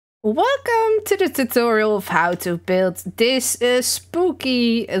Welcome to the tutorial of how to build this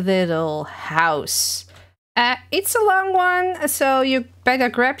spooky little house. It's a long one, so you better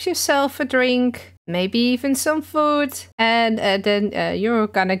grab yourself a drink, maybe even some food, and then you're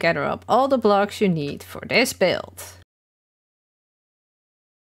gonna gather up all the blocks you need for this build.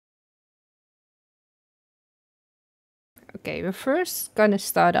 Okay, we're first gonna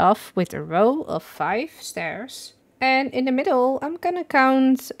start off with a row of 5 stairs. And in the middle, I'm gonna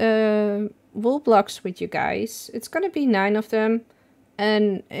count wool blocks with you guys. It's gonna be 9 of them.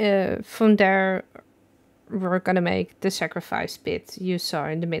 And from there, we're gonna make the sacrifice pit you saw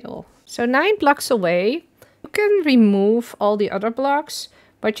in the middle. So 9 blocks away, you can remove all the other blocks,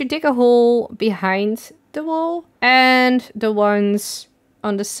 but you dig a hole behind the wall and the ones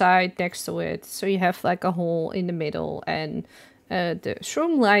on the side next to it. So you have like a hole in the middle and the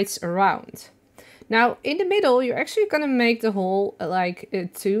shroom lights around. Now, in the middle, you're actually going to make the hole like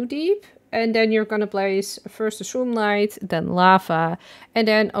 2 deep. And then you're going to place first a shroom light, then lava, and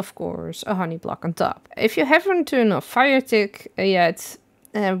then, of course, a honey block on top. If you haven't turned off fire tick yet,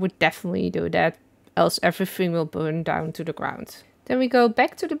 I would definitely do that, else everything will burn down to the ground. Then we go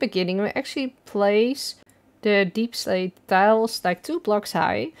back to the beginning. We actually place the Deepslate tiles like 2 blocks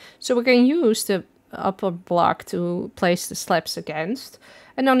high. So we can use the upper block to place the slabs against.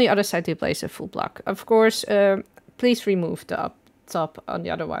 And on the other side, we place a full block. Of course, please remove the top on the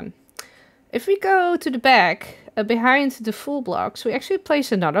other one. If we go to the back, behind the full blocks, we actually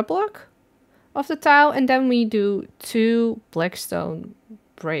place another block of the tile. And then we do 2 blackstone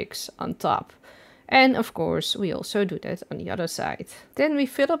bricks on top. And of course, we also do that on the other side. Then we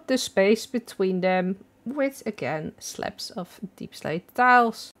fill up the space between them with, again, slabs of Deepslate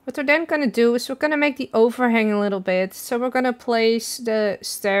tiles. What we're then going to do is we're going to make the overhang a little bit. So we're going to place the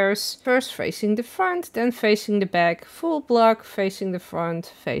stairs first facing the front, then facing the back, full block, facing the front,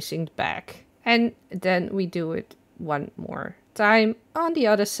 facing the back. And then we do it one more time on the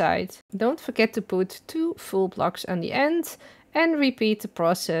other side. Don't forget to put 2 full blocks on the end and repeat the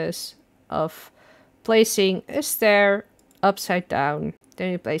process of placing a stair upside down.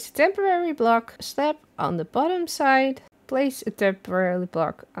 Then you place a temporary block, slab on the bottom side, place a temporary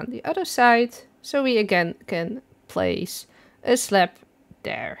block on the other side, so we again can place a slab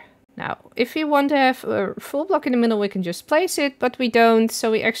there. Now, if we want to have a full block in the middle, we can just place it, but we don't,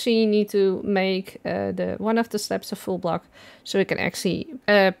 so we actually need to make one of the slabs a full block, so we can actually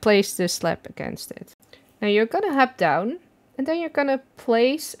place the slab against it. Now you're gonna hop down, and then you're gonna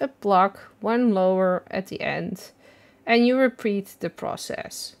place a block one lower at the end. And you repeat the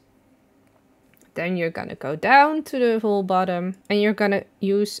process. Then you're gonna go down to the whole bottom and you're gonna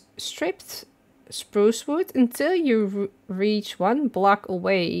use stripped spruce wood until you reach 1 block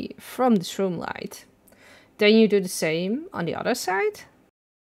away from the shroom light. Then you do the same on the other side.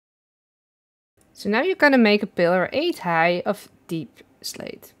 So now you're gonna make a pillar 8 high of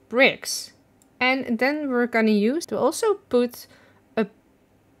Deepslate bricks. And then we're gonna use to also put a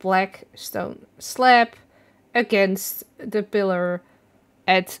black stone slab against the pillar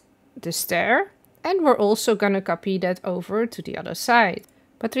at the stair, and we're also gonna copy that over to the other side.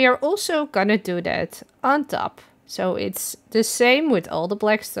 But we are also gonna do that on top, so it's the same with all the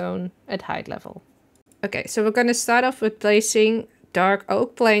blackstone at height level. Okay, so we're gonna start off with placing dark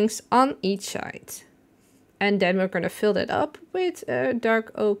oak planks on each side, and then we're gonna fill that up with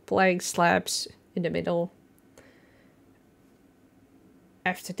dark oak plank slabs in the middle.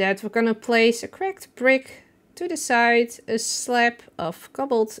 After that, we're gonna place a cracked brick to the side, a slab of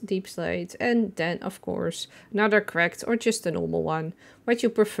cobbled Deepslate, and then of course another cracked or just a normal one, what you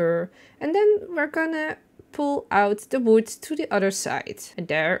prefer. And then we're gonna pull out the wood to the other side, and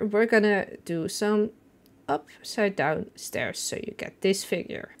there we're gonna do some upside down stairs so you get this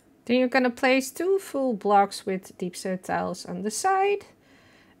figure. Then you're gonna place 2 full blocks with Deepslate tiles on the side,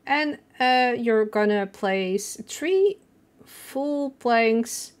 and you're gonna place 3 full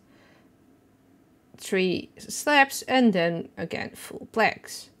planks, 3 slabs, and then again full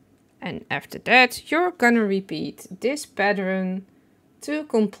planks. And after that, you're gonna repeat this pattern to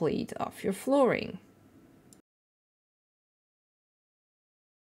complete off your flooring.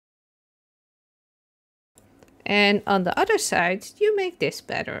 And on the other side, you make this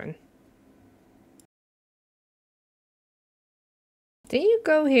pattern. Then you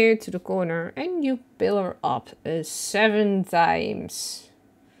go here to the corner and you pillar up 7 times.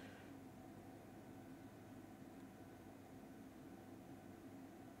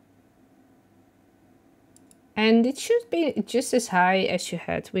 And it should be just as high as you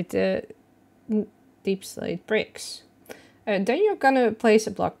had with the Deepslate bricks. Then you're gonna place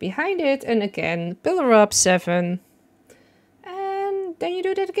a block behind it and again pillar up 7. And then you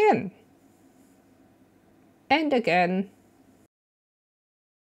do that again. And again.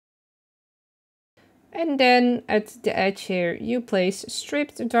 And then at the edge here, you place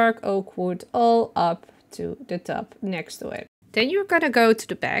stripped dark oak wood all up to the top next to it. Then you're gonna go to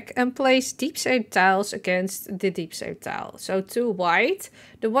the back and place Deepslate tiles against the Deepslate tile. So 2 white.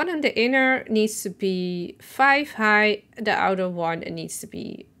 The one on the inner needs to be 5 high. The outer one needs to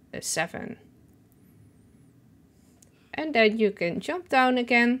be 7. And then you can jump down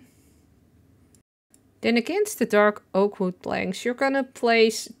again. Then against the dark oak wood planks, you're gonna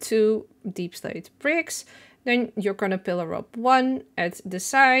place 2 Deepslate bricks. Then you're gonna pillar up 1 at the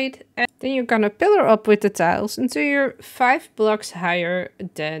side. And then you're gonna pillar up with the tiles until you're 5 blocks higher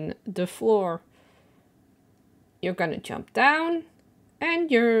than the floor. You're gonna jump down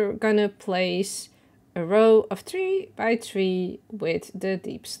and you're gonna place a row of 3 by 3 with the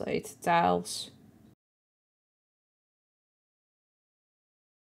Deepslate tiles.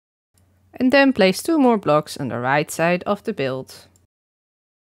 And then place 2 more blocks on the right side of the build.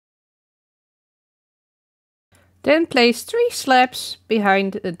 Then place 3 slabs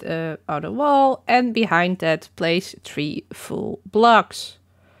behind the other wall, and behind that place 3 full blocks.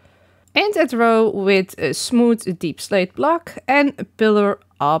 And that row with a smooth Deepslate block and pillar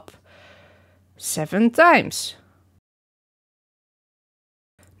up 7 times.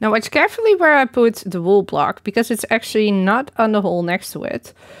 Now watch carefully where I put the wool block, because it's actually not on the hole next to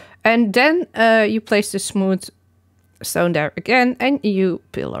it. And then you place the smooth stone there again and you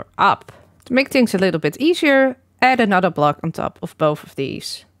pillar up. To make things a little bit easier, add another block on top of both of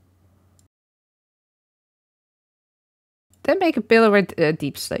these. Then make a pillar with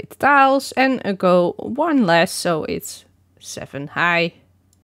Deepslate tiles and go 1 less, so it's 7 high.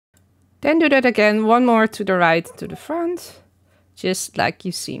 Then do that again, 1 more to the right to the front, just like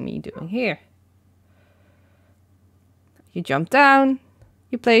you see me doing here. You jump down,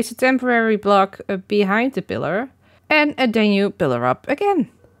 you place a temporary block behind the pillar, and then you pillar up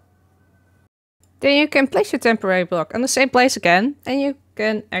again. Then you can place your temporary block on the same place again, and you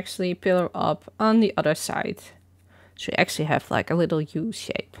can actually pillar up on the other side. So you actually have like a little U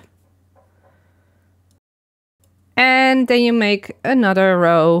shape. And then you make another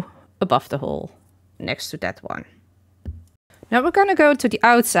row above the hole, next to that one. Now we're gonna go to the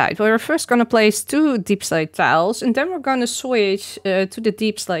outside, where we're first gonna place 2 Deepslate tiles, and then we're gonna switch to the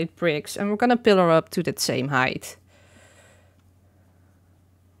Deepslate bricks, and we're gonna pillar up to that same height.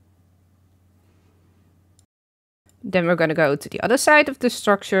 Then we're going to go to the other side of the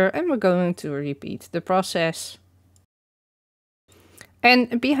structure and we're going to repeat the process.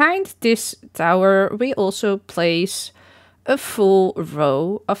 And behind this tower we also place a full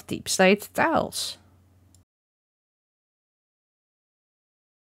row of Deepslate tiles.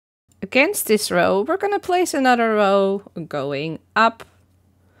 Against this row we're going to place another row going up.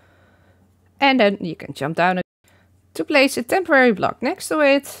 And then you can jump down to place a temporary block next to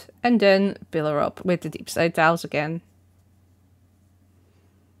it, and then pillar up with the Deepslate tiles again.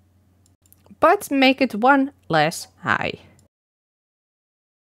 But make it 1 less high.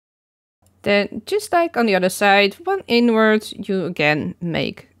 Then, just like on the other side, 1 inwards, you again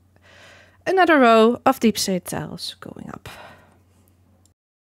make another row of Deepslate tiles going up.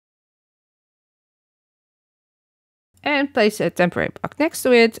 And place a temporary block next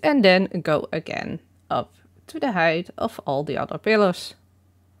to it, and then go again up to the height of all the other pillars.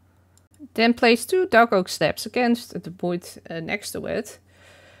 Then place 2 dark oak slabs against the wood next to it.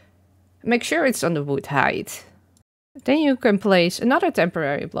 Make sure it's on the wood height. Then you can place another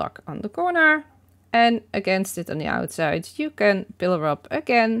temporary block on the corner, and against it on the outside you can pillar up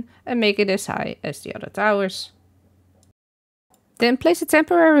again and make it as high as the other towers. Then place a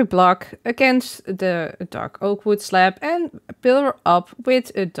temporary block against the dark oak wood slab and pillar up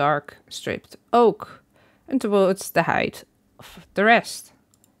with a dark stripped oak and towards the height of the rest.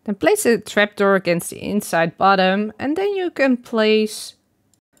 Then place a trapdoor against the inside bottom, and then you can place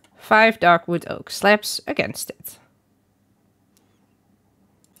 5 dark wood oak slabs against it.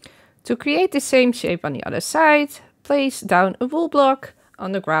 To create the same shape on the other side, place down a wool block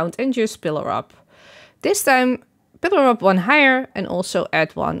on the ground and just pillar up. This time pillar up 1 higher and also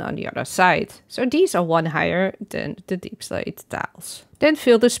add 1 on the other side. So these are 1 higher than the Deepslate tiles. Then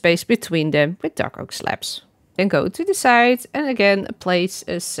fill the space between them with dark oak slabs. Then go to the side and again place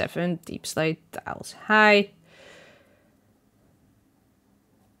a 7 Deepslate tiles high.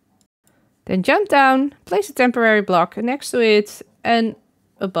 Then jump down, place a temporary block next to it, and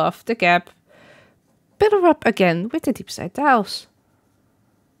above the gap, pillar up again with the Deepslate tiles.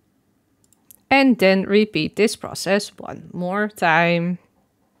 And then repeat this process 1 more time.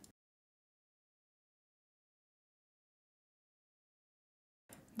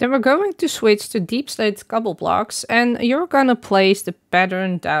 Then we're going to switch to Deepslate cobble blocks, and you're gonna place the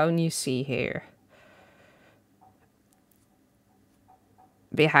pattern down you see here.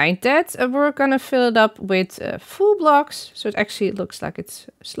 Behind that, we're gonna fill it up with full blocks, so it actually looks like it's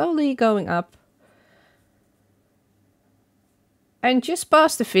slowly going up. And just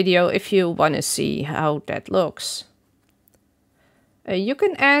pause the video if you want to see how that looks. You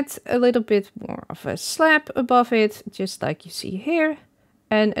can add a little bit more of a slab above it, just like you see here.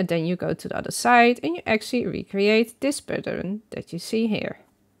 And then you go to the other side and you actually recreate this pattern that you see here.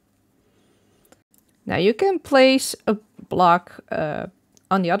 Now you can place a block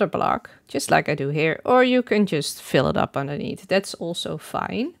on the other block, just like I do here, or you can just fill it up underneath. That's also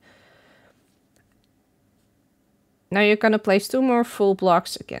fine. Now you're gonna place 2 more full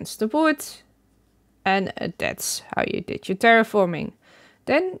blocks against the wood. And that's how you did your terraforming.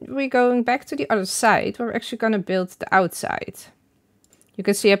 Then we're going back to the other side, where we're actually gonna build the outside. You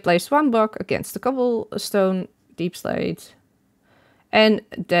can see I placed 1 block against the cobblestone Deepslate. And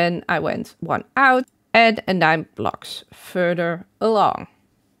then I went 1 out and 9 blocks further along.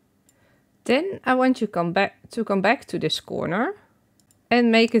 Then I want you to come back to this corner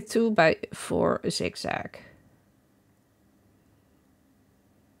and make a 2 by 4 zigzag.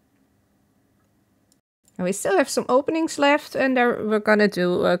 And we still have some openings left, and there we're gonna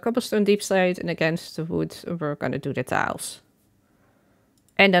do a cobblestone Deepslate, and against the wood we're gonna do the tiles.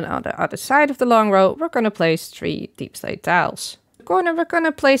 And then on the other side of the long row we're gonna place 3 Deepslate tiles. In the corner we're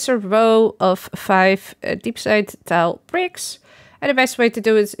gonna place a row of 5 Deepslate tile bricks. And the best way to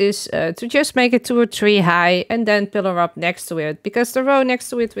do it is to just make it 2 or 3 high and then pillar up next to it, because the row next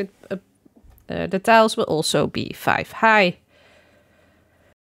to it with the tiles will also be 5 high.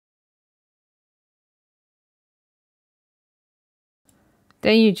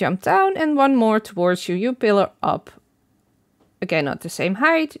 Then you jump down and 1 more towards you. You pillar up. Again, not the same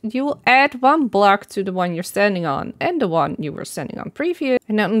height. You will add 1 block to the one you're standing on and the one you were standing on previous.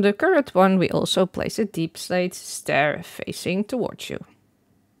 And on the current one, we also place a Deepslate stair facing towards you.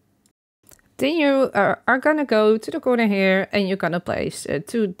 Then you are gonna go to the corner here and you're gonna place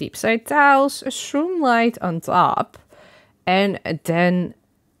 2 Deepslate tiles, a Shroomlight on top, and then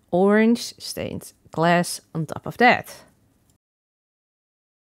orange stained glass on top of that.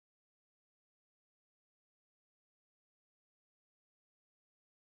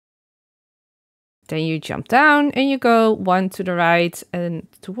 Then you jump down and you go 1 to the right and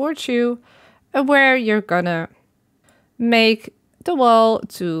towards you, where you're gonna make the wall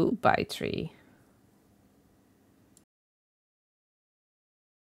 2 by 3.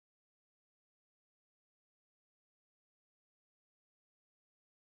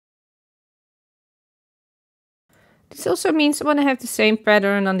 This also means I want to have the same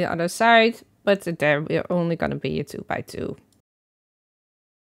pattern on the other side, but there we're only gonna be a 2 by 2.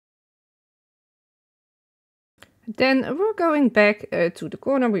 Then we're going back to the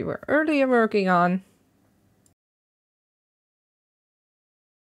corner we were earlier working on,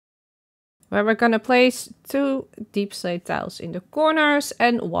 where we're gonna place 2 Deepslate tiles in the corners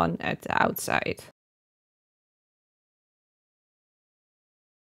and 1 at the outside.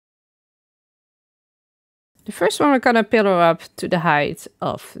 The first one we're gonna pillar up to the height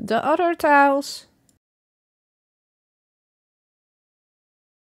of the other tiles.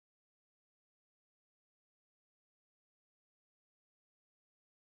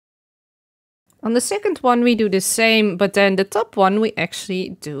 On the second one we do the same, but then the top one we actually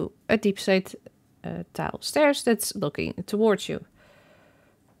do a Deepslate tile stairs that's looking towards you.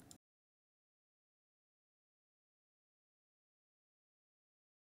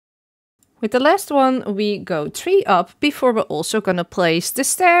 With the last one we go 3 up before we're also gonna place the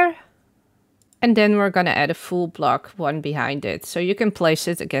stair. And then we're gonna add a full block 1 behind it, so you can place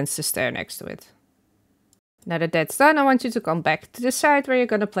it against the stair next to it. Now that that's done, I want you to come back to the side where you're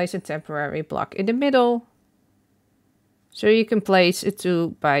gonna place a temporary block in the middle. So you can place a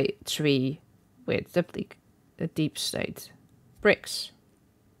 2 by 3 with the Deepslate bricks.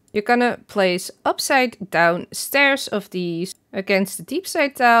 You're gonna place upside down stairs of these against the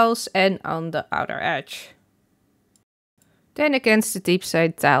Deepslate tiles and on the outer edge. Then against the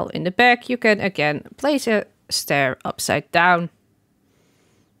Deepslate tile in the back, you can again place a stair upside down.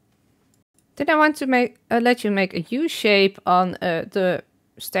 Then I want to let you make a U shape on the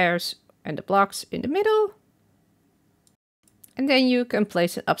stairs and the blocks in the middle. And then you can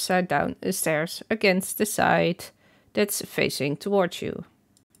place an upside down stairs against the side that's facing towards you.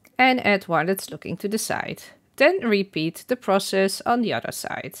 And add 1 that's looking to the side. Then repeat the process on the other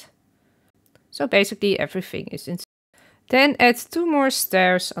side. So basically everything is in. Then add 2 more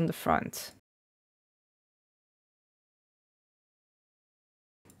stairs on the front.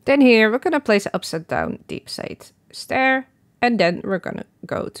 Then here we're gonna place an upside down Deepslate stair, and then we're gonna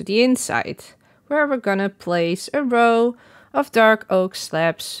go to the inside, where we're gonna place a row of dark oak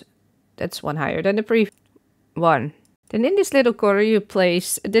slabs. That's one higher than the previous one. Then in this little corner you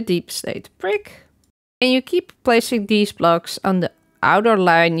place the Deepslate brick, and you keep placing these blocks on the outer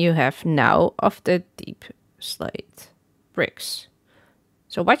line you have now of the Deepslate bricks.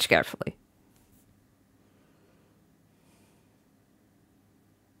 So watch carefully.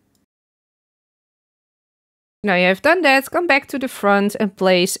 Now you have done that, come back to the front and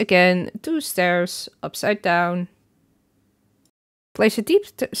place again 2 stairs upside down. Place a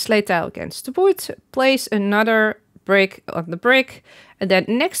Deepslate tile against the wood, place another brick on the brick, and then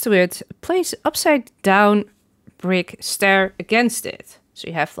next to it, place upside down brick stair against it. So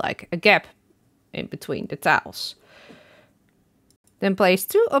you have like a gap in between the tiles. Then place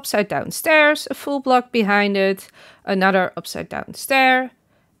 2 upside down stairs, a full block behind it, another upside down stair,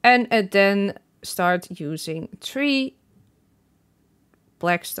 and then start using 3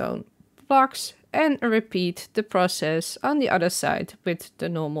 blackstone blocks and repeat the process on the other side with the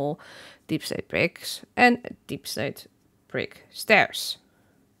normal Deepslate bricks and Deepslate brick stairs.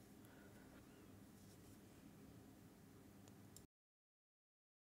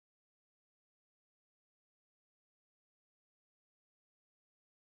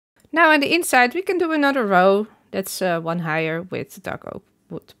 Now on the inside we can do another row that's one higher with dark oak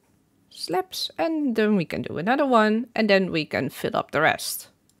wood slabs, and then we can do another one, and then we can fill up the rest.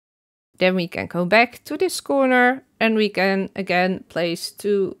 Then we can go back to this corner and we can again place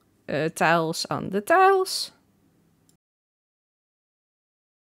 2 tiles on the tiles.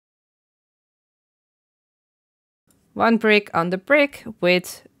 One brick on the brick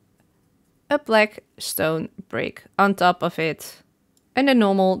with a black stone brick on top of it and a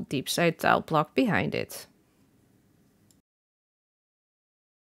normal Deepslate tile block behind it.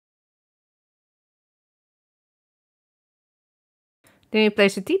 Then you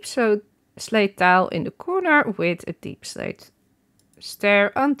place a Deepslate tile in the corner with a Deepslate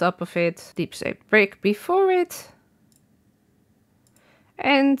stair on top of it, Deepslate brick before it,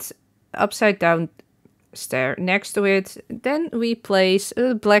 and upside down stair next to it. Then we place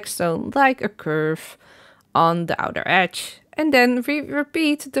a blackstone like a curve on the outer edge, and then we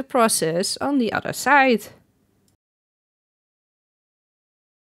repeat the process on the other side.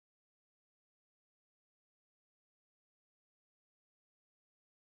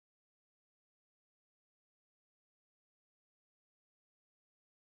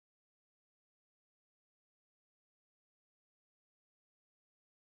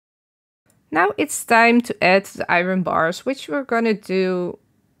 Now it's time to add the iron bars, which we're gonna do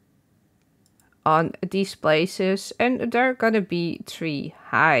on these places, and they're gonna be 3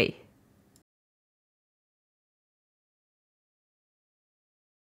 high.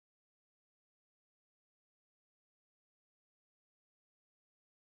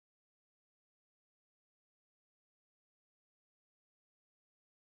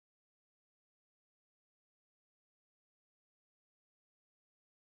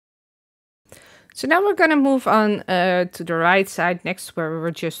 So now we're gonna move on to the right side next to where we were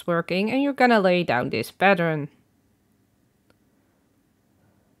just working, and you're gonna lay down this pattern.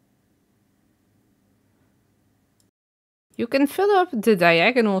 You can fill up the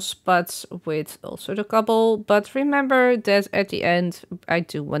diagonal spots with also the cobble, but remember that at the end I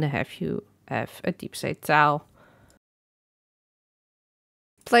do want to have you have a Deepslate tile.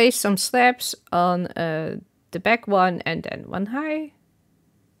 Place some slabs on the back one and then one high.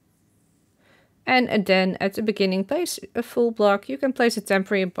 And then at the beginning place a full block. You can place a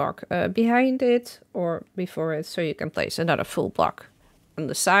temporary block behind it or before it, so you can place another full block on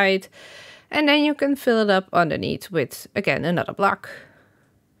the side. And then you can fill it up underneath with, again, another block.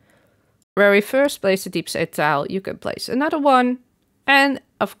 Where we first placed the Deepslate tile, you can place another one. And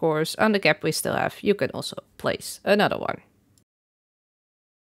of course, on the gap we still have, you can also place another one.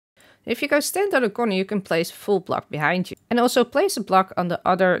 If you go stand on the corner, you can place a full block behind you. And also place a block on the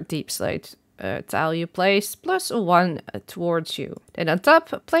other Deepslate tile you placed, plus a one towards you. Then on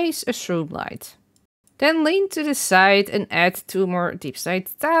top, place a Froglight. Then lean to the side and add 2 more Deepslate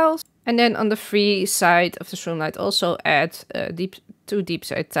tiles. And then on the free side of the Froglight also add 2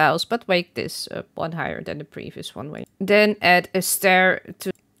 Deepslate tiles, but make this one higher than the previous one. Then add a stair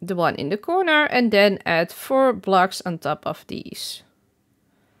to the one in the corner, and then add 4 blocks on top of these.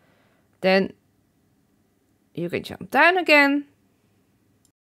 Then you can jump down again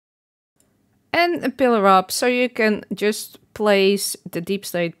and a pillar up, so you can just place the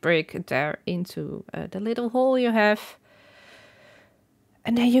Deepslate brick there into the little hole you have.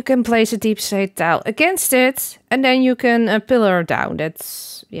 And then you can place a Deepslate tile against it, and then you can pillar down.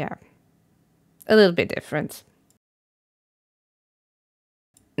 That's, yeah, a little bit different.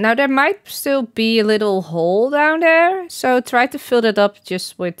 Now there might still be a little hole down there, so try to fill it up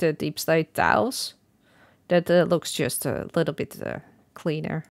just with the Deepslate tiles. That looks just a little bit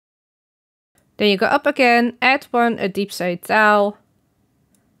cleaner. Then you go up again, add a Deepslate tile,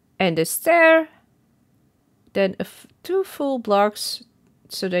 and a stair. Then 2 full blocks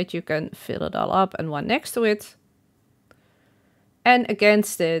so that you can fill it all up, and one next to it. And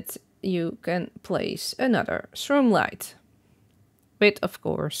against it you can place another Froglight with, of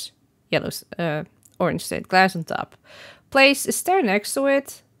course, orange stained glass on top. Place a stair next to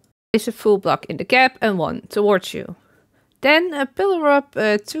it, place a full block in the gap and one towards you. Then pillar up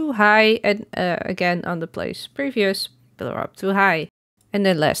 2 high, and again on the place previous, pillar up 2 high. And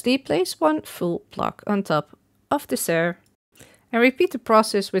then lastly, place 1 full block on top of the stair. And repeat the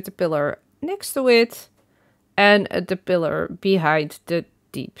process with the pillar next to it and the pillar behind the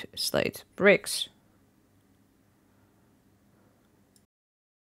Deepslate bricks.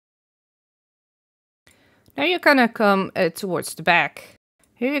 Now you're gonna come towards the back.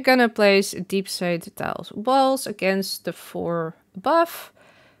 Here you're gonna place Deepslate tiles walls against the 4 above.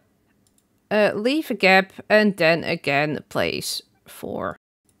 Leave a gap and then again place 4.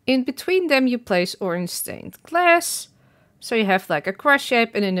 In between them you place orange stained glass. So you have like a cross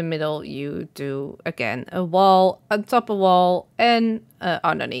shape, and in the middle you do again a wall, on top a wall, and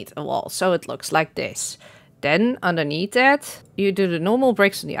underneath a wall. So it looks like this. Then underneath that you do the normal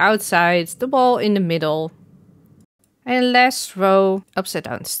bricks on the outside, the wall in the middle. And last row, upside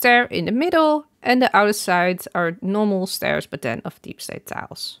down stair in the middle, and the outer sides are normal stairs but then of Deepslate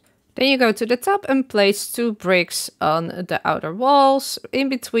tiles. Then you go to the top and place 2 bricks on the outer walls, in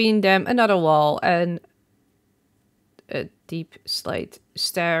between them another wall and a Deepslate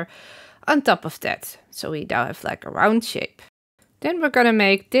stair on top of that. So we now have like a round shape. Then we're gonna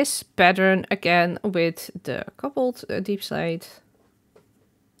make this pattern again with the Cobbled Deepslate.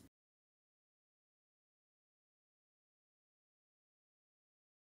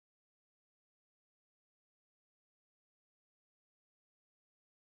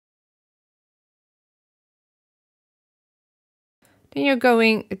 Then you're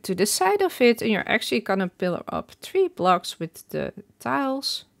going to the side of it and you're actually gonna pillar up 3 blocks with the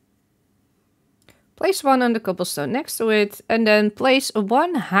tiles. Place 1 on the cobblestone next to it and then place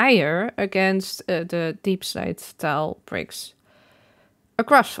 1 higher against the Deepslate tile bricks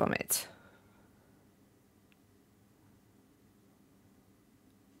across from it.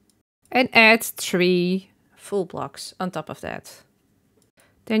 And add 3 full blocks on top of that.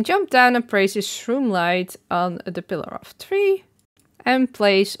 Then jump down and place a Froglight on the pillar of 3. And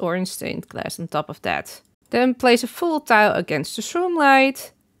place orange stained glass on top of that. Then place a full tile against the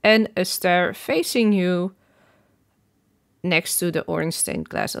Froglight and a stair facing you next to the orange stained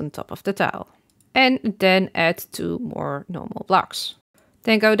glass on top of the tile. And then add 2 more normal blocks.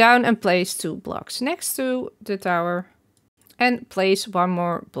 Then go down and place 2 blocks next to the tower and place 1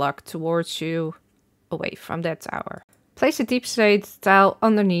 more block towards you away from that tower. Place a Deepslate tile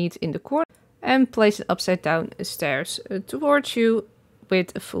underneath in the corner and place it upside down stairs towards you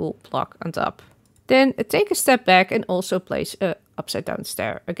with a full block on top. Then take a step back and also place a upside down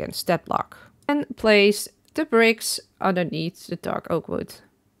stair against that block. And place the bricks underneath the dark oak wood.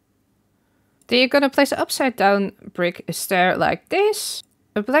 Then you're gonna place an upside down brick stair like this.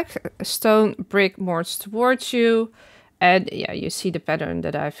 A black stone brick moves towards you. And yeah, you see the pattern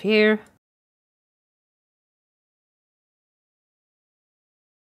that I have here.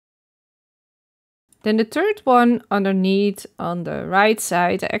 Then the third one underneath on the right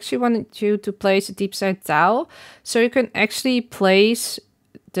side, I actually wanted you to place a Deepslate tile. So you can actually place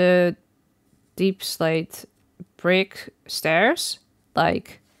the Deepslate brick stairs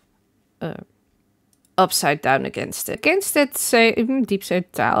like upside down against it. Against that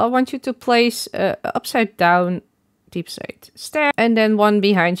Deepslate tile, I want you to place upside down Deepslate stair. And then one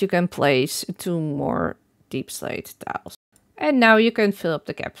behind you can place 2 more Deepslate tiles. And now you can fill up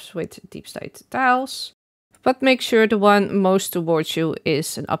the gaps with Deepslate tiles. But make sure the one most towards you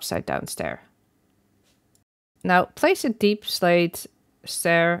is an upside down stair. Now place a Deepslate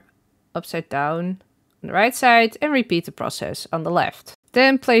stair upside down on the right side and repeat the process on the left.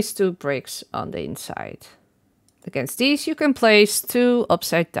 Then place 2 bricks on the inside. Against these you can place 2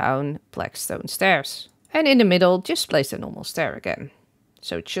 upside down black stone stairs. And in the middle just place a normal stair again.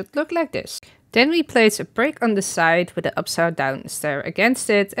 So it should look like this. Then we place a brick on the side with an upside down stair against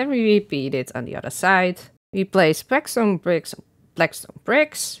it and we repeat it on the other side. We place blackstone bricks on blackstone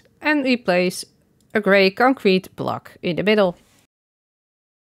bricks and we place a grey concrete block in the middle.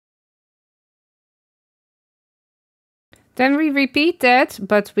 Then we repeat that,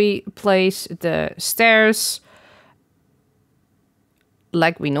 but we place the stairs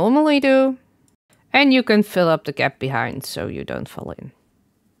like we normally do. And you can fill up the gap behind so you don't fall in.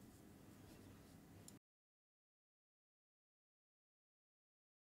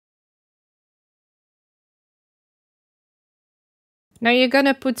 Now you're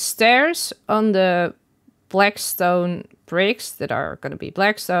gonna put stairs on the blackstone bricks that are gonna be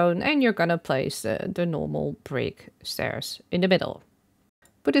blackstone, and you're gonna place the normal brick stairs in the middle.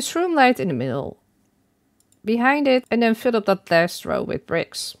 Put a shroomlight in the middle behind it, and then fill up that last row with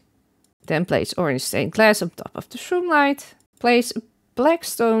bricks. Then place orange stained glass on top of the shroomlight. Place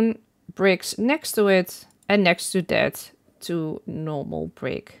blackstone bricks next to it, and next to that 2 normal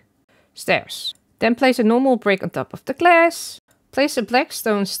brick stairs. Then place a normal brick on top of the glass. Place a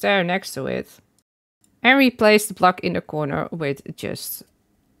blackstone stair next to it. And replace the block in the corner with just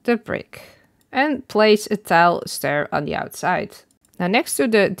the brick. And place a tile stair on the outside. Now next to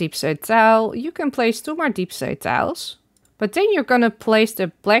the Deepslate tile, you can place 2 more Deepslate tiles. But then you're gonna place the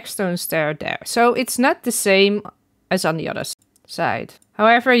blackstone stair there. So it's not the same as on the other side.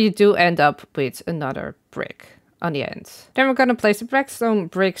 However, you do end up with another brick on the end. Then we're gonna place the blackstone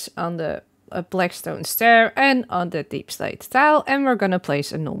bricks on the blackstone stair and on the Deepslate tile. And we're gonna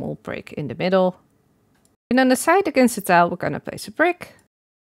place a normal brick in the middle. And on the side against the tile, we're gonna place a brick.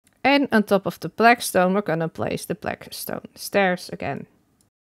 And on top of the blackstone, we're gonna place the blackstone stairs again.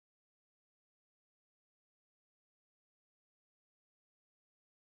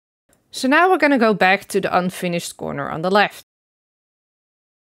 So now we're gonna go back to the unfinished corner on the left.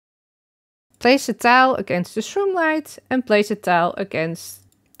 Place a tile against the shroomlight and place a tile against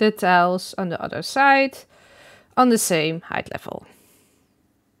the tiles on the other side on the same height level.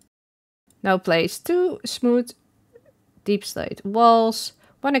 Now place 2 smooth Deepslate walls,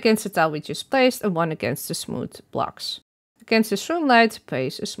 1 against the tile we just placed and 1 against the smooth blocks. Against the shroomlight,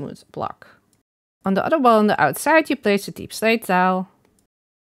 place a smooth block. On the other wall on the outside, you place a Deepslate tile.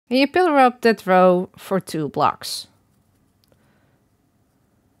 And you pillar up that row for 2 blocks.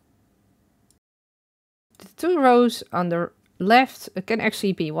 The 2 rows on the left can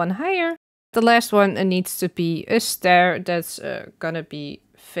actually be 1 higher. The last one needs to be a stair that's gonna be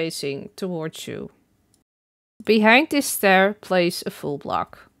facing towards you. Behind this stair, place a full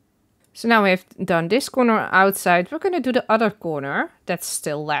block. So now we have done this corner outside. We're gonna do the other corner that's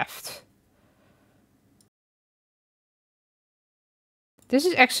still left. This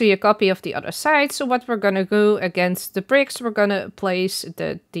is actually a copy of the other side, so what we're gonna do against the bricks, we're gonna place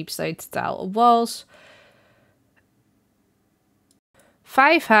the Deepslate tile walls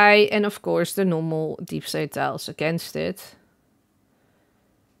 5 high, and of course the normal Deepslate tiles against it.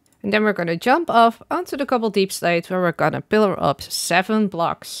 And then we're gonna jump off onto the Cobbled Deepslate, where we're gonna pillar up 7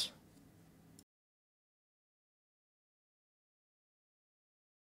 blocks.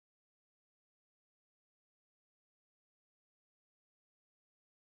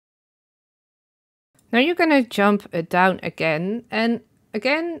 Now you're gonna jump down again, and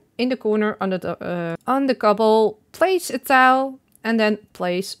again in the corner on the cobble, place a tile and then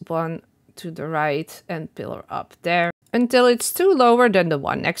place 1 to the right and pillar up there until it's 2 lower than the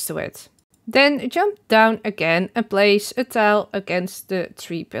one next to it. Then jump down again and place a tile against the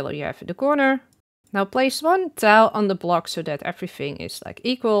 3 pillar you have in the corner. Now place 1 tile on the block so that everything is like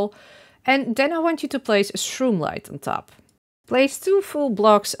equal, and then I want you to place a shroomlight on top. Place 2 full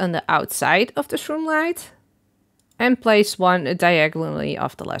blocks on the outside of the shroomlight and place 1 diagonally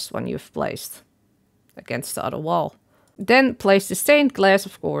off the last one you've placed against the other wall. Then place the stained glass,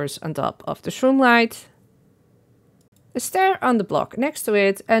 of course, on top of the shroomlight, a stair on the block next to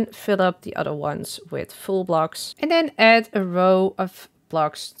it, and fill up the other ones with full blocks, and then add a row of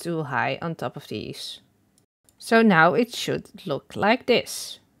blocks 2 high on top of these. So now it should look like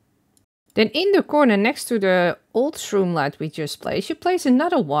this. Then in the corner next to the old shroomlight we just placed, you place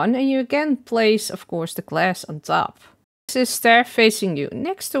another one, and you again place, of course, the glass on top. This is a stair facing you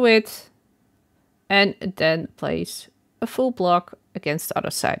next to it, and then place a full block against the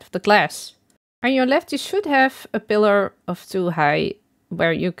other side of the glass. On your left you should have a pillar of 2 high,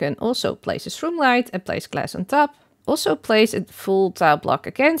 where you can also place a shroomlight and place glass on top. Also place a full tile block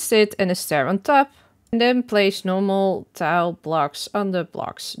against it and a stair on top. And then place normal tile blocks on the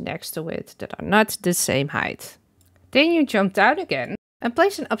blocks next to it that are not the same height. Then you jump down again and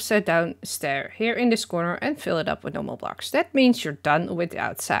place an upside down stair here in this corner and fill it up with normal blocks. That means you're done with the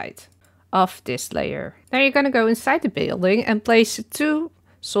outside of this layer. Now you're gonna go inside the building and place 2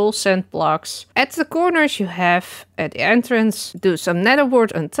 soul sand blocks. At the corners you have at the entrance, do some Nether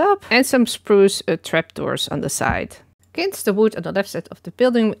Wart on top and some spruce trapdoors on the side. Against the wood on the left side of the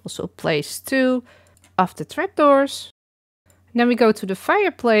building we also place 2 of the trapdoors. Then we go to the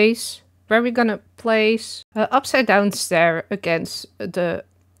fireplace, where we're gonna place an upside down stair against the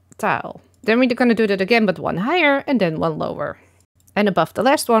tile. Then we're gonna do that again, but one higher and then one lower. And above the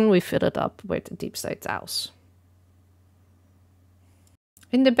last one, we fill it up with Deepslate tiles.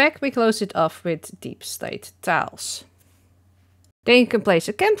 In the back, we close it off with Deepslate tiles. Then you can place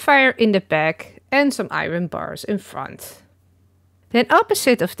a campfire in the back and some iron bars in front. Then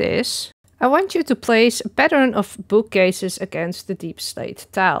opposite of this, I want you to place a pattern of bookcases against the Deepslate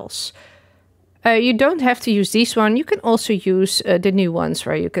tiles. You don't have to use these ones, you can also use the new ones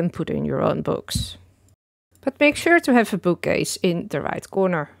where you can put in your own books. But make sure to have a bookcase in the right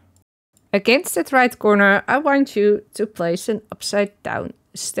corner. Against that right corner, I want you to place an upside down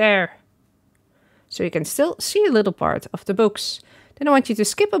stair. So you can still see a little part of the books. Then I want you to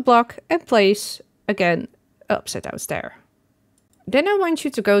skip a block and place, again, an upside down stair. Then I want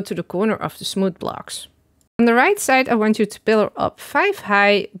you to go to the corner of the smooth blocks. On the right side, I want you to pillar up 5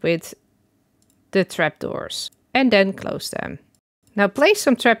 high with the trapdoors and then close them. Now place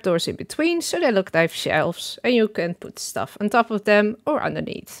some trapdoors in between so they look like shelves and you can put stuff on top of them or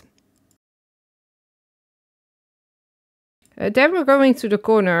underneath. Then we're going to the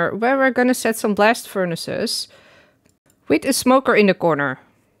corner where we're gonna set some blast furnaces with a smoker in the corner.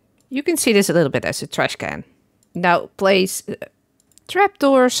 You can see this a little bit as a trash can. Now place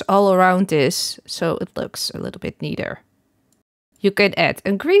trapdoors all around this so it looks a little bit neater. You can add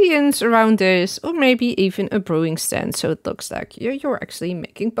ingredients around this or maybe even a brewing stand so it looks like you're actually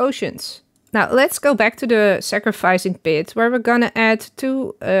making potions. Now let's go back to the sacrificing pit where we're gonna add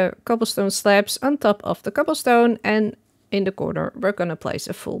 2 cobblestone slabs on top of the cobblestone, and in the corner we're gonna place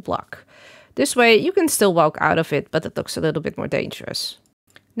a full block. This way you can still walk out of it, but it looks a little bit more dangerous.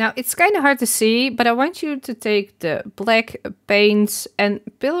 Now it's kind of hard to see, but I want you to take the black panes and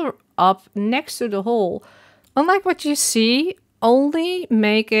pillar up next to the hole. Unlike what you see, only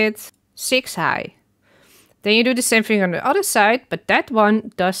make it 6 high. Then you do the same thing on the other side, but that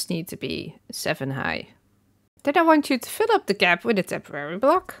one does need to be 7 high. Then I want you to fill up the gap with a temporary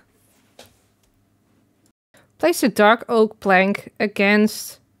block. Place a dark oak plank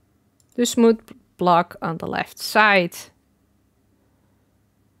against the smooth block on the left side.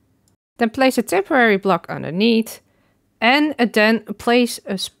 Then place a temporary block underneath and then place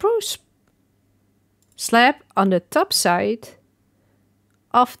a spruce slab on the top side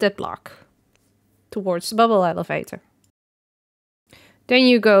of that block towards the bubble elevator. Then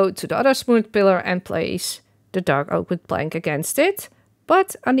you go to the other smooth pillar and place the dark oak wood plank against it,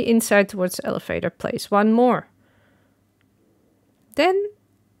 but on the inside towards the elevator place one more. Then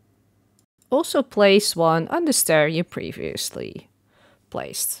also place one on the stair you previously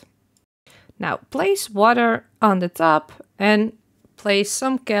placed. Now place water on the top and place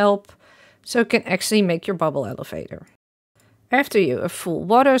some kelp so you can actually make your bubble elevator. After you have full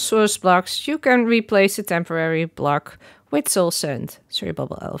water source blocks, you can replace the temporary block with soul sand, so your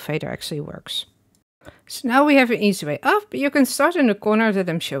bubble elevator actually works. So now we have an easy way up. You can start in the corner that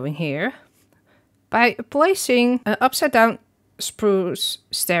I'm showing here by placing an upside down spruce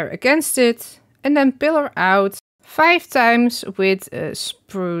stair against it and then pillar out 5 times with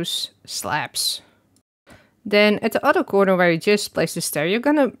spruce slabs. Then at the other corner where you just placed the stair, you're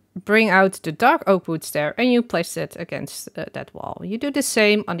gonna bring out the dark oak wood stair and you place it against that wall. You do the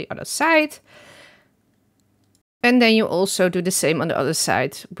same on the other side. And then you also do the same on the other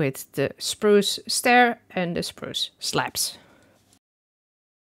side with the spruce stair and the spruce slabs.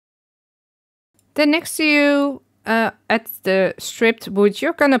 Then next to you, at the stripped wood,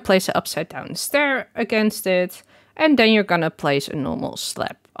 you're gonna place an upside down stair against it. And then you're gonna place a normal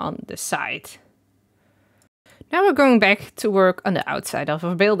slab on the side. Now we're going back to work on the outside of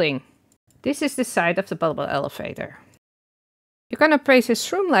a building. This is the side of the bubble elevator. You're gonna place a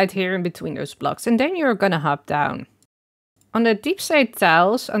shroomlight here in between those blocks and then you're gonna hop down. On the Deepslate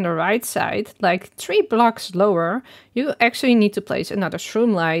tiles on the right side, like 3 blocks lower, you actually need to place another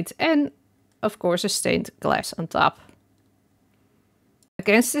shroomlight and of course a stained glass on top.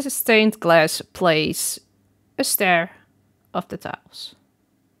 Against this stained glass, place a stair of the tiles.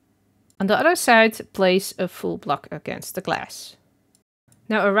 On the other side, place a full block against the glass.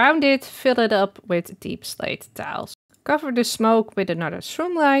 Now around it, fill it up with Deepslate tiles. Cover the smoke with another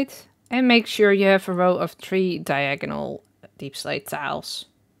shroomlight and make sure you have a row of 3 diagonal Deepslate tiles.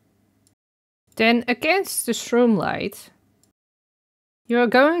 Then against the shroomlight, you're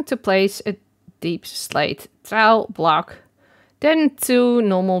going to place a Deepslate tile block, then 2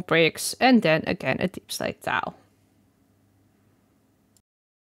 normal bricks and then again a Deepslate tile.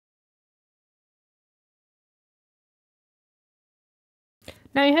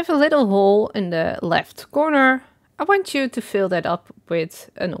 Now you have a little hole in the left corner. I want you to fill that up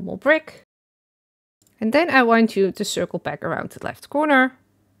with a normal brick. And then I want you to circle back around the left corner,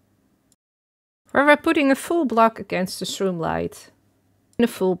 where we're putting a full block against the Shroomlight and a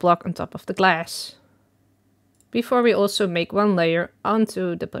full block on top of the glass, before we also make one layer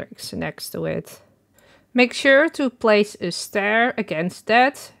onto the bricks next to it. Make sure to place a stair against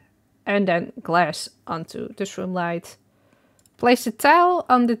that and then glass onto the Shroomlight. Place a tile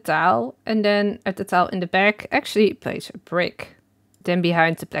on the tile, and then at the tile in the back actually place a brick. Then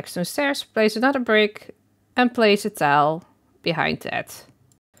behind the blackstone stairs place another brick and place a tile behind that.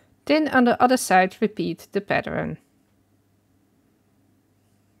 Then on the other side repeat the pattern.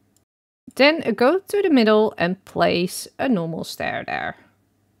 Then go to the middle and place a normal stair there,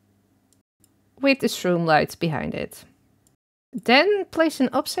 with the Shroomlight behind it. Then place an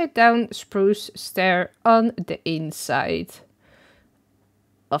upside down spruce stair on the inside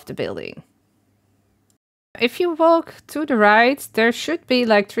of the building. If you walk to the right, there should be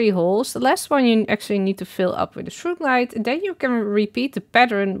like 3 holes. The last one you actually need to fill up with a Shroomlight, and then you can repeat the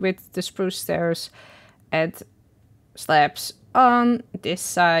pattern with the spruce stairs and slabs on this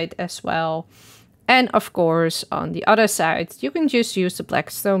side as well. And of course on the other side you can just use the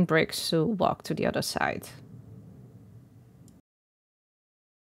blackstone bricks to walk to the other side.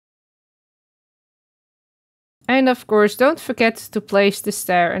 And of course don't forget to place the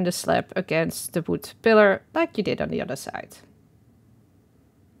stair and the slab against the wood pillar like you did on the other side.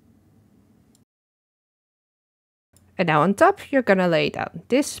 And now on top you're gonna lay down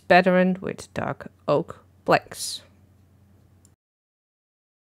this pattern with dark oak planks.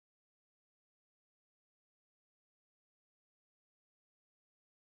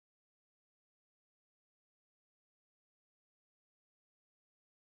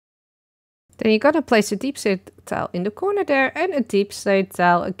 Then you're gonna place a Deepslate tile in the corner there and a Deepslate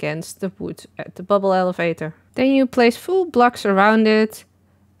tile against the wood at the bubble elevator. Then you place full blocks around it,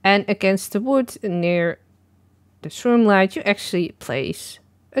 and against the wood near the Shroomlight you actually place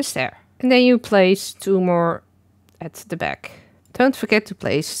a stair. And then you place 2 more at the back. Don't forget to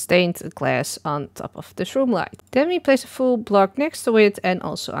place stained glass on top of the Shroomlight. Then we place a full block next to it and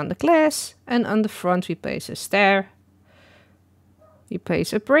also on the glass, and on the front we place a stair. You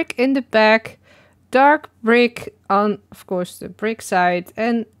place a brick in the back, dark brick on, of course, the brick side,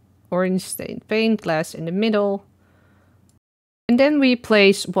 and orange stained pane glass in the middle. And then we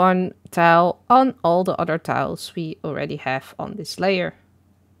place 1 tile on all the other tiles we already have on this layer.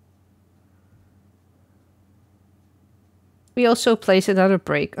 We also place another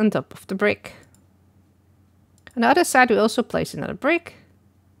brick on top of the brick. On the other side we also place another brick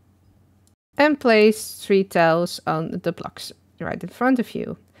and place 3 tiles on the blocks right in front of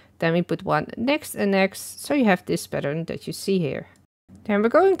you. Then we put 1 next and next, so you have this pattern that you see here. Then we're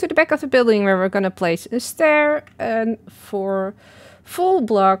going to the back of the building where we're gonna place a stair and 4 full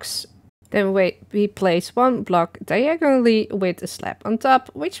blocks. Then we place 1 block diagonally with a slab on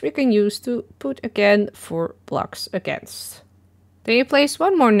top, which we can use to put again 4 blocks against. Then you place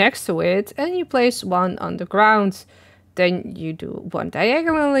 1 more next to it and you place 1 on the ground. Then you do 1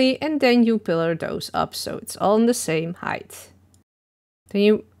 diagonally and then you pillar those up so it's all on the same height. Then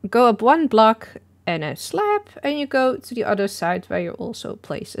you go up 1 block and a slab, and you go to the other side where you also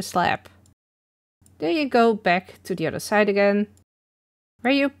place a slab. Then you go back to the other side again,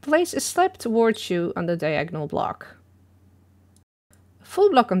 where you place a slab towards you on the diagonal block. A full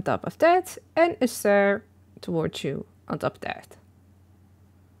block on top of that and a stair towards you on top of that.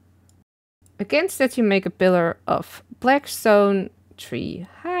 Against that you make a pillar of black stone 3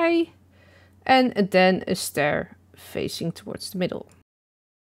 high, and then a stair facing towards the middle.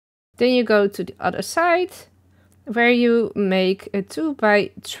 Then you go to the other side, where you make a 2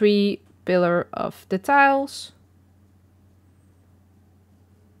 by 3 pillar of the tiles.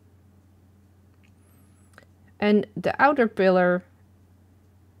 And the outer pillar,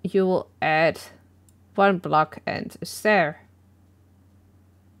 you will add 1 block and a stair.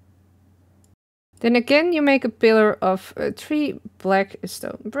 Then again you make a pillar of 3 black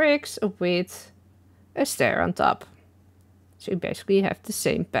stone bricks with a stair on top. So you basically have the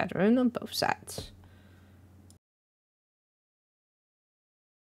same pattern on both sides.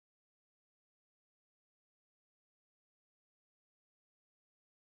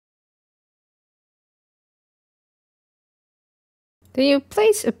 Then you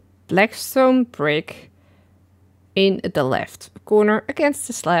place a black stone brick in the left corner against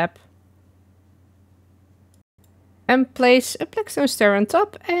the slab. And place a blackstone stair on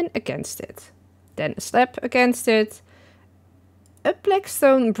top and against it. Then a slab against it. A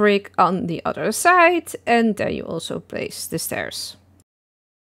blackstone brick on the other side, and then you also place the stairs.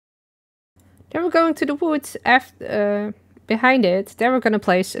 Then we're going to the wood after, behind it. Then we're going to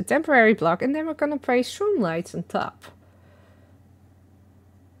place a temporary block and then we're going to place Froglights on top.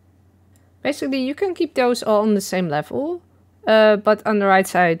 Basically, you can keep those all on the same level, but on the right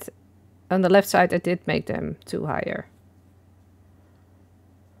side, on the left side, I did make them 2 higher.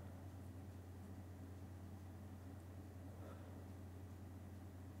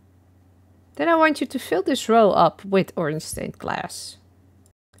 Then I want you to fill this row up with orange stained glass.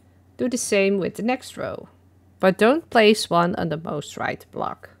 Do the same with the next row, but don't place one on the most right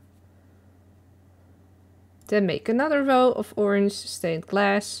block. Then make another row of orange stained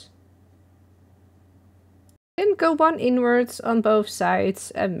glass. Then go one inwards on both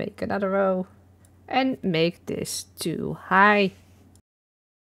sides and make another row. And make this 2 high.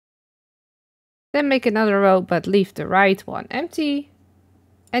 Then make another row but leave the right one empty.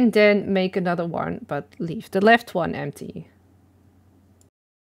 And then make another one but leave the left one empty.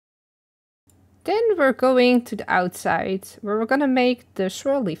 Then we're going to the outside where we're gonna make the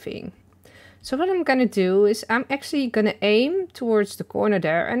swirly thing. So what I'm gonna do is I'm actually gonna aim towards the corner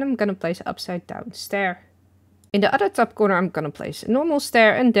there and I'm gonna place an upside down stair. In the other top corner I'm gonna place a normal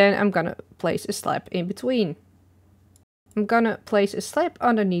stair and then I'm gonna place a slab in between. I'm gonna place a slab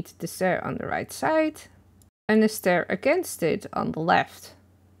underneath the stair on the right side and a stair against it on the left.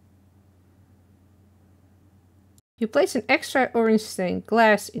 You place an extra orange stained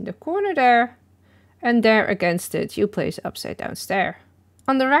glass in the corner there, and there against it you place an upside down stair.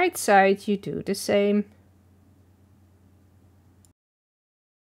 On the right side you do the same.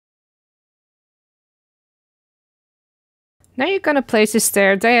 Now you're gonna place a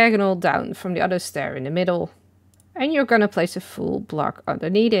stair diagonal down from the other stair in the middle. And you're gonna place a full block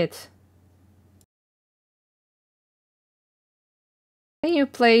underneath it. And you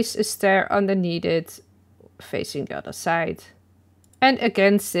place a stair underneath it facing the other side. And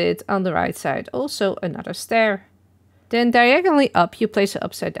against it on the right side also another stair. Then diagonally up you place an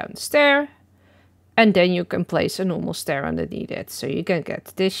upside down stair. And then you can place a normal stair underneath it, so you can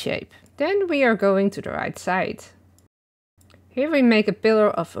get this shape. Then we are going to the right side. Here we make a pillar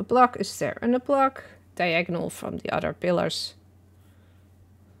of a block, a stair and a block, diagonal from the other pillars.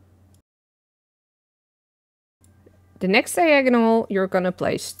 The next diagonal you're gonna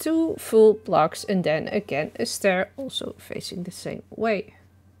place 2 full blocks and then again a stair also facing the same way.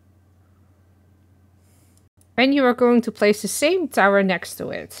 And you are going to place the same tower next to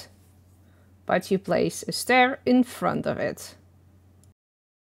it, but you place a stair in front of it.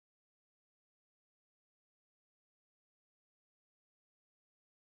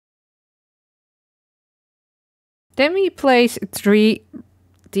 Then we place 3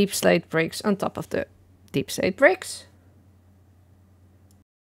 Deepslate bricks on top of the Deepslate bricks.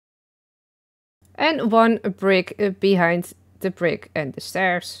 And 1 brick behind the brick and the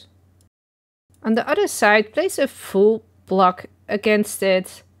stairs. On the other side, place a full block against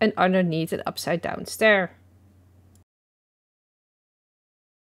it and underneath an upside down stair.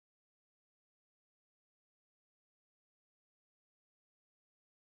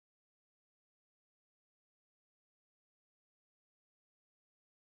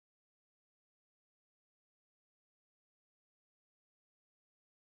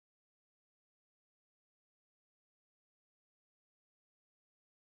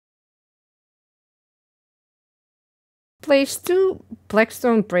 Place 2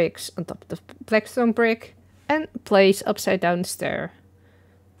 blackstone bricks on top of the blackstone brick and place upside down stair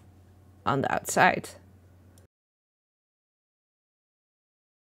on the outside.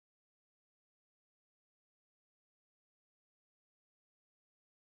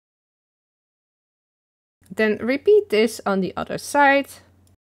 Then repeat this on the other side.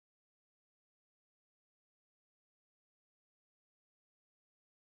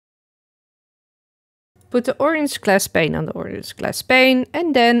 Put the orange glass pane on the orange glass pane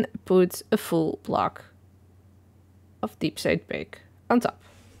and then put a full block of Deepslate brick on top.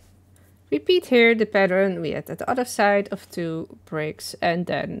 Repeat here the pattern we had at the other side of 2 bricks and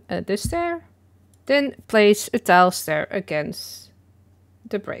then the stair. Then place a tile stair against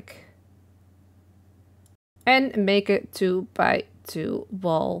the brick. And make a 2 by 2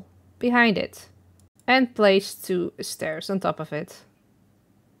 wall behind it. And place 2 stairs on top of it.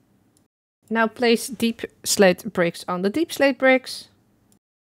 Now place Deepslate bricks on the Deepslate bricks.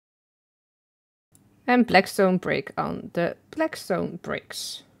 And blackstone brick on the blackstone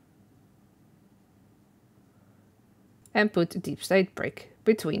bricks. And put the Deepslate brick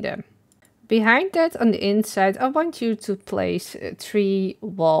between them. Behind that on the inside I want you to place 3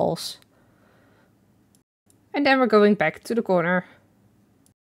 walls. And then we're going back to the corner.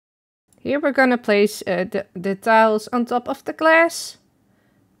 Here we're gonna place the tiles on top of the glass.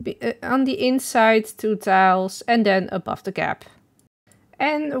 On the inside, 2 tiles, and then above the gap.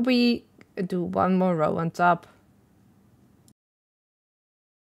 And we do 1 more row on top.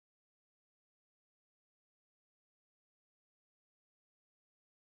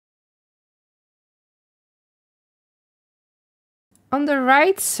 On the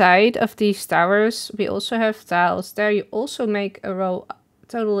right side of these towers, we also have tiles. There you also make a row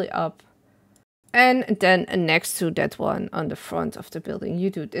totally up. And then next to that one on the front of the building, you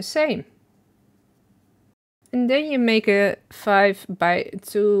do the same. And then you make a 5 by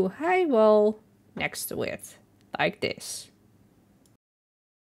 2 high wall next to it, like this.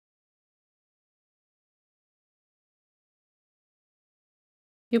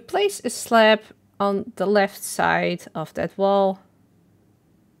 You place a slab on the left side of that wall.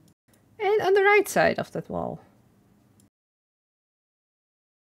 And on the right side of that wall.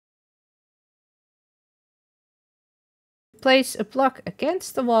 Place a block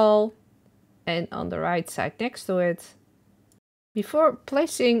against the wall and on the right side next to it. Before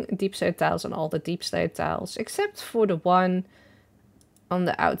placing Deepslate tiles on all the Deepslate tiles, except for the one on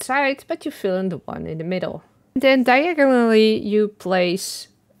the outside, but you fill in the one in the middle. And then diagonally you place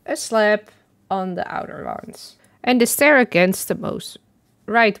a slab on the outer ones. And the stair against the most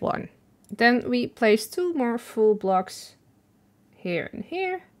right one. Then we place 2 more full blocks here and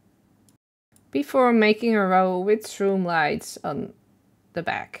here. Before making a row with shroom lights on the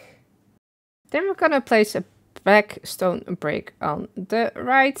back. Then we're gonna place a black stone brick on the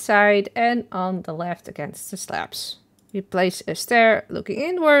right side and on the left against the slabs. We place a stair looking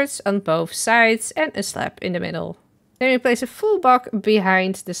inwards on both sides and a slab in the middle. Then we place a full block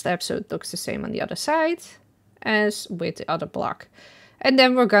behind the slab so it looks the same on the other side as with the other block. And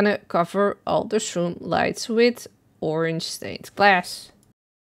then we're gonna cover all the shroom lights with orange stained glass.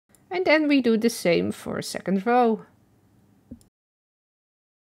 And then we do the same for a second row.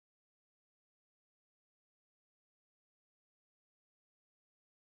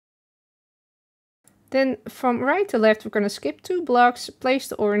 Then from right to left we're gonna skip 2 blocks, place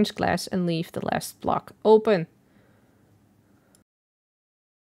the orange glass and leave the last block open.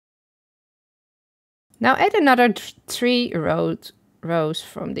 Now add another 3 rows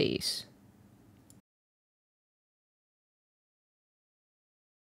from these.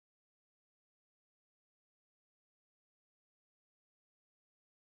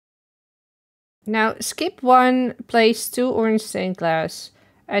 Now skip 1, place 2 orange stained glass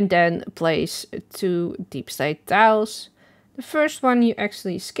and then place 2 Deepslate tiles. The first one you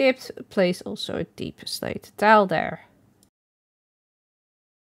actually skipped, place also a Deepslate tile there.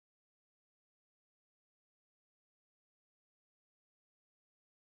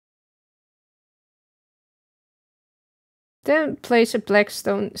 Then place a black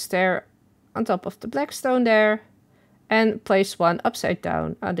stone stair on top of the black stone there and place 1 upside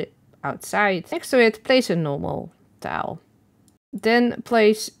down on the outside. Next to it, place a normal tile. Then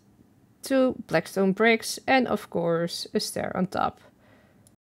place 2 black stone bricks and of course a stair on top.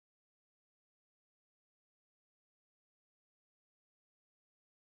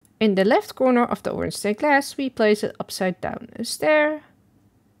 In the left corner of the orange stained glass, we place an upside down stair.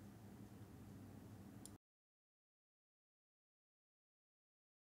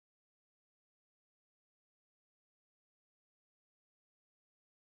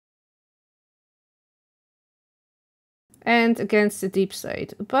 And against the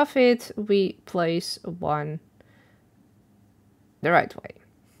Deepslate above it, we place 1 the right way.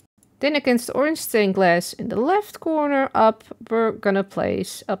 Then against the orange stained glass in the left corner up, we're gonna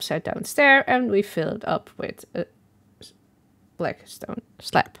place upside down stair and we fill it up with a black stone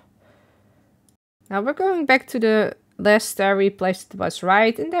slab. Now we're going back to the last stair we placed was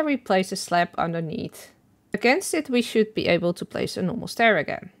right and then we place a slab underneath. Against it we should be able to place a normal stair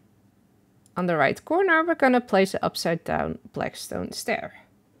again. On the right corner, we're gonna place an upside down black stone stair.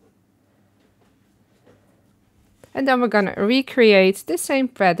 And then we're gonna recreate the same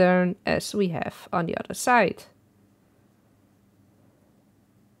pattern as we have on the other side.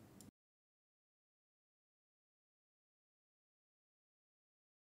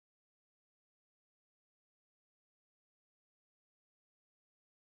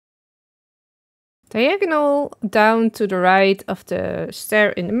 Diagonal down to the right of the stair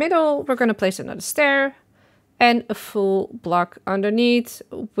in the middle, we're gonna place another stair and a full block underneath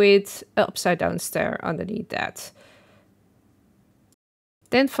with an upside down stair underneath that.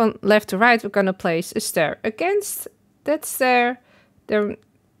 Then from left to right, we're gonna place a stair against that stair. Then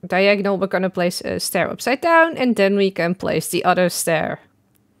diagonal, we're gonna place a stair upside down and then we can place the other stair.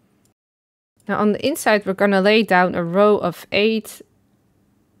 Now on the inside, we're gonna lay down a row of 8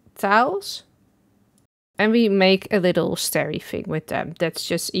 tiles. And we make a little stairy thing with them. That's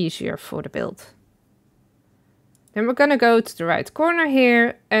just easier for the build. Then we're gonna go to the right corner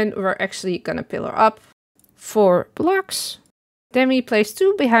here and we're actually gonna pillar up 4 blocks. Then we place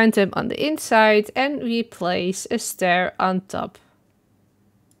 2 behind them on the inside and we place a stair on top.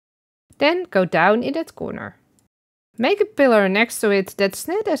 Then go down in that corner. Make a pillar next to it that's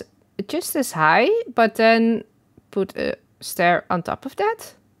not just as high, but then put a stair on top of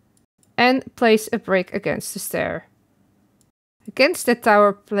that. And place a brick against the stair. Against that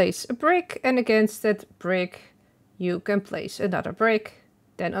tower place a brick, and against that brick you can place another brick.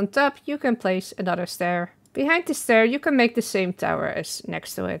 Then on top you can place another stair. Behind the stair you can make the same tower as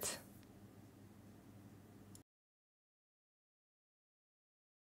next to it.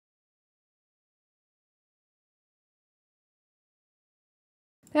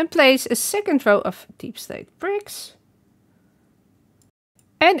 Then place a second row of Deepslate bricks.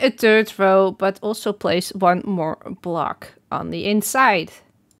 And a third row, but also place 1 more block on the inside.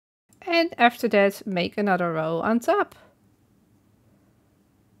 And after that make another row on top.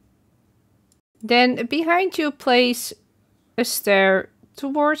 Then behind you place a stair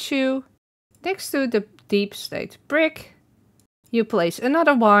towards you. Next to the Deepslate brick you place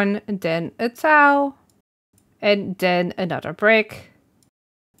another one, and then a tile, and then another brick,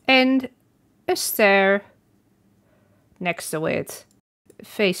 and a stair next to it,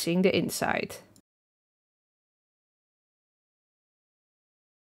 facing the inside.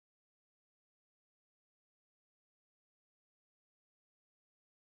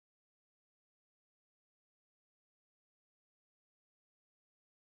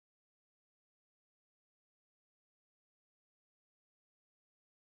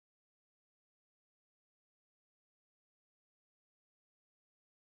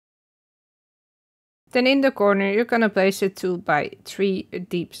 Then in the corner you're gonna place it 2 by 3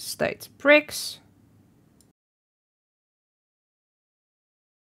 Deepslate bricks.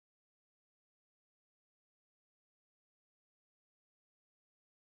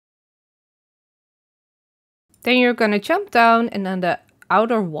 Then you're gonna jump down, and on the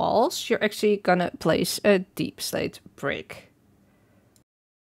outer walls you're actually gonna place a Deepslate brick.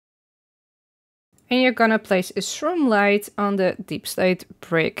 And you're gonna place a Froglight on the Deepslate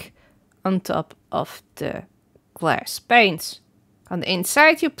brick on top of the glass panes. On the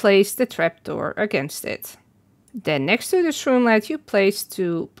inside you place the trapdoor against it. Then next to the Froglight you place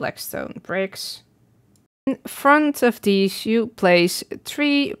 2 blackstone bricks. In front of these you place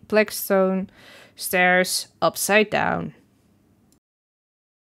 3 blackstone stairs upside down.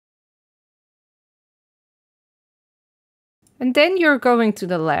 And then you're going to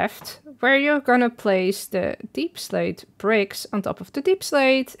the left, where you're gonna place the Deepslate bricks on top of the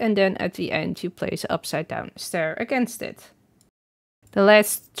Deepslate, and then at the end you place an upside down stair against it. The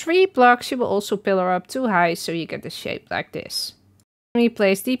last 3 blocks you will also pillar up 2 high, so you get a shape like this. We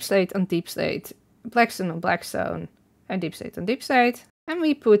place Deepslate on Deepslate, blackstone on blackstone, and Deepslate on Deepslate, and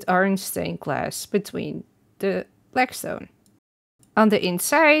we put orange stained glass between the blackstone. On the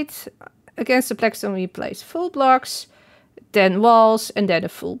inside, against the blackstone we place full blocks, then walls, and then a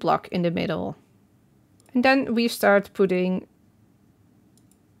full block in the middle. And then we start putting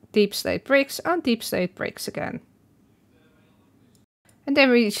Deepslate bricks on Deepslate bricks again. And then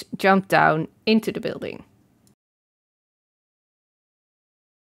we jump down into the building.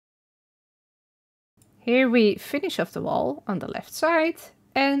 Here we finish off the wall on the left side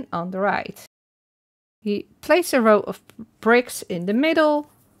and on the right. We place a row of bricks in the middle.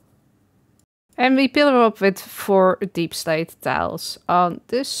 And we pillar up with 4 Deepslate tiles on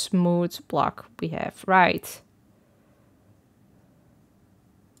the smooth block we have right.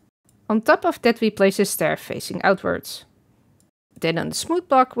 On top of that we place a stair facing outwards. Then on the smooth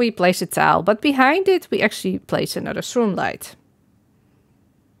block we place a tile, but behind it we actually place another Froglight.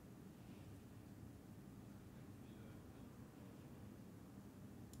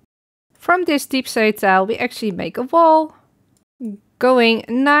 From this Deepslate tile we actually make a wall, going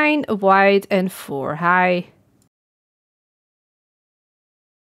 9 wide and 4 high.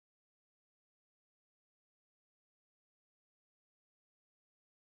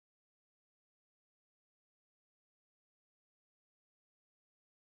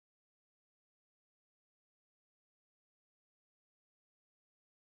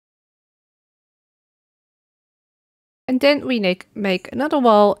 And then we make another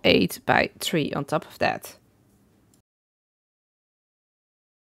wall 8 by 3 on top of that.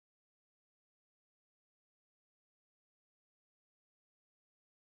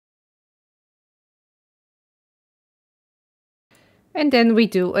 And then we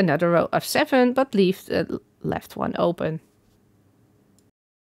do another row of 7, but leave the left one open.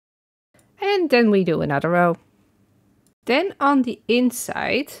 And then we do another row. Then on the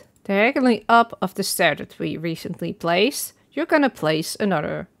inside, diagonally up of the stair that we recently placed, you're gonna place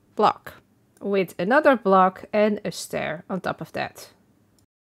another block with another block and a stair on top of that.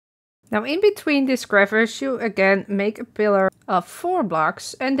 Now in between these crevices, you again make a pillar of 4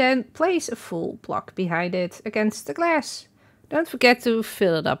 blocks and then place a full block behind it against the glass. Don't forget to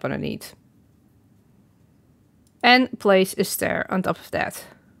fill it up underneath. And place a stair on top of that.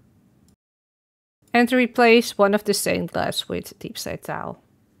 And replace one of the stained glass with Deepslate tile.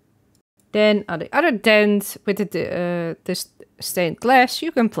 Then on the other dent with the stained glass,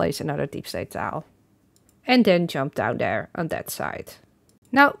 you can place another Deepslate tile. And then jump down there on that side.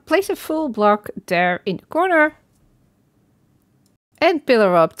 Now place a full block there in the corner. And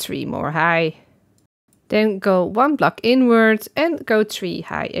pillar up 3 more high. Then go 1 block inward and go 3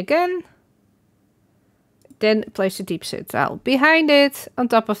 high again. Then place a Deepslate tile behind it, on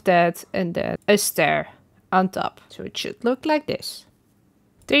top of that, and then a stair on top. So it should look like this.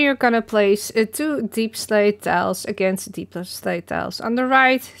 Then you're gonna place 2 Deepslate tiles against Deepslate tiles on the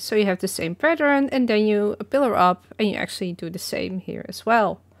right, so you have the same pattern, and then you pillar up, and you actually do the same here as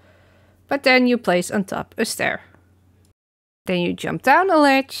well. But then you place on top a stair. Then you jump down a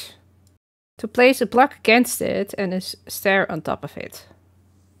ledge to place a block against it and a stair on top of it.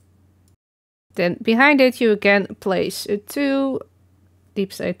 Then behind it you again place 2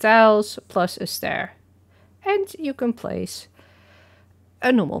 Deepslate tiles plus a stair. And you can place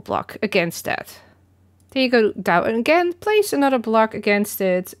a normal block against that. Then you go down again, place another block against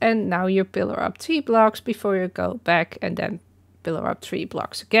it, and now you pillar up 3 blocks before you go back and then pillar up 3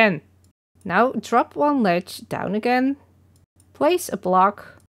 blocks again. Now drop 1 ledge down again, place a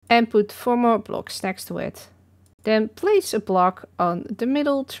block and put 4 more blocks next to it. Then place a block on the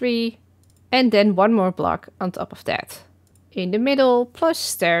middle tree and then 1 more block on top of that. In the middle, plus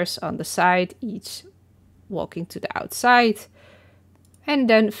stairs on the side, each walking to the outside. And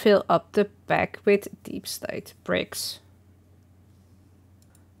then fill up the back with Deepslate bricks.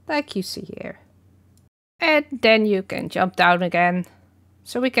 Like you see here. And then you can jump down again,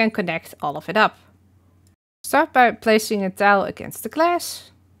 so we can connect all of it up. Start by placing a tile against the glass.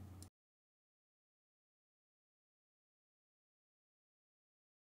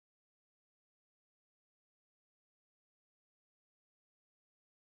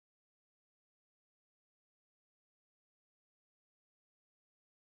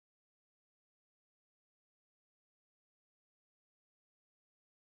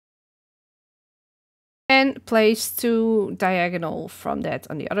 And place 2 diagonal from that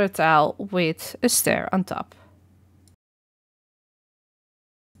on the other tile with a stair on top.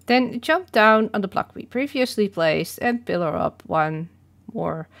 Then jump down on the block we previously placed and pillar up 1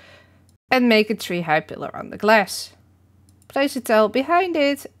 more. And make a 3 high pillar on the glass. Place a tile behind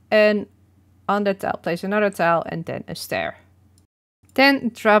it and on that tile place another tile and then a stair.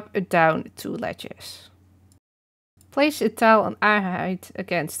 Then drop down 2 ledges. Place a tile on eye height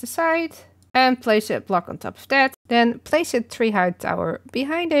against the side. And place a block on top of that. Then place a 3 high tower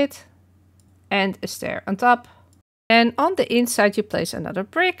behind it. And a stair on top. And on the inside you place another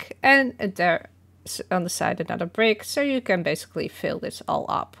brick. And there on the side another brick. So you can basically fill this all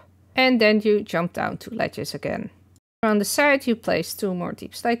up. And then you jump down 2 ledges again. On the side you place 2 more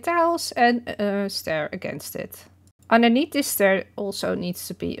Deepslate tiles and a stair against it. Underneath this stair also needs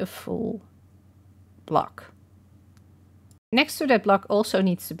to be a full block. Next to that block also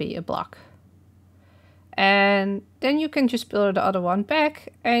needs to be a block. And then you can just pillar the other one back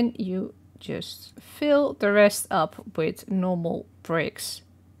and you just fill the rest up with normal bricks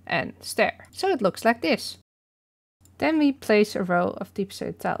and stair. So it looks like this. Then we place a row of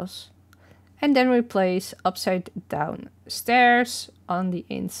Deepslate tiles. And then we place upside down stairs on the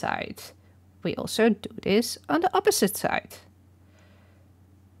inside. We also do this on the opposite side.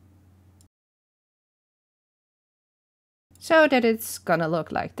 So that it's gonna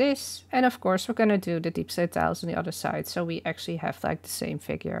look like this. And of course we're gonna do the Deepslate tiles on the other side, so we actually have like the same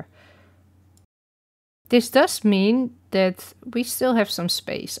figure. This does mean that we still have some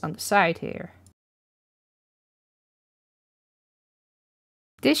space on the side here.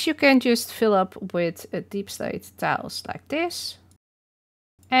 This you can just fill up with Deepslate tiles like this.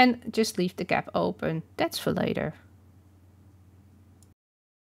 And just leave the gap open. That's for later.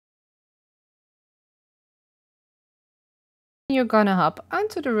 You're gonna hop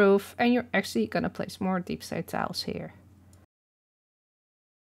onto the roof and you're actually gonna place more Deepslate tiles here.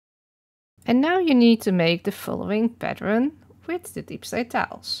 And now you need to make the following pattern with the Deepslate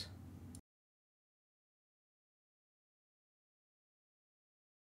tiles.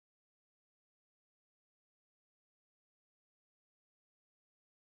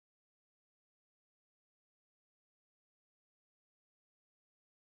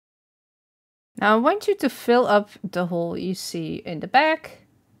 Now I want you to fill up the hole you see in the back.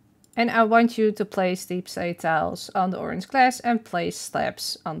 And I want you to place Deepslate tiles on the orange glass and place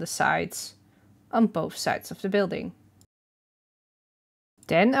slabs on the sides, on both sides of the building.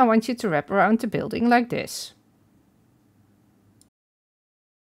 Then I want you to wrap around the building like this.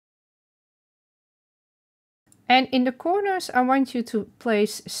 And in the corners I want you to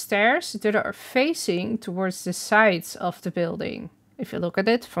place stairs that are facing towards the sides of the building, if you look at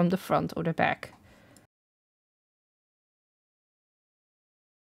it from the front or the back.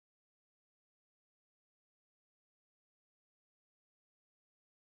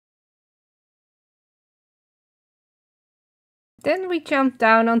 Then we jump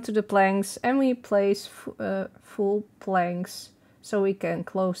down onto the planks and we place full planks so we can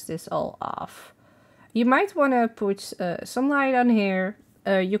close this all off. You might want to put some light on here.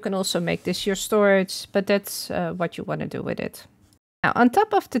 You can also make this your storage, but that's what you want to do with it. Now on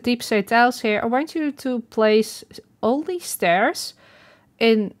top of the Deepslate tiles here, I want you to place only stairs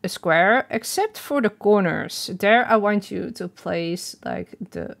in a square except for the corners. There I want you to place like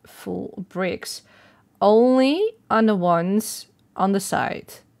the full bricks, only on the ones on the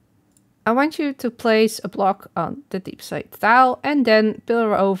side. I want you to place a block on the Deepslate tile and then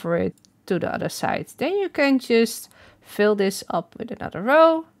pillar over it to the other side. Then you can just fill this up with another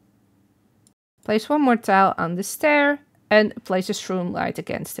row. Place one more tile on the stair and place a shroom light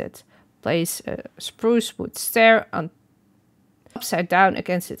against it. Place a spruce wood stair on upside down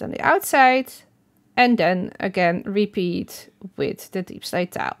against it on the outside. And then again repeat with the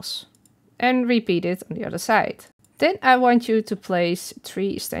Deepslate tiles. And repeat it on the other side. Then I want you to place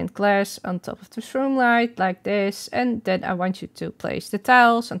 3 stained glass on top of the shroom light like this, and then I want you to place the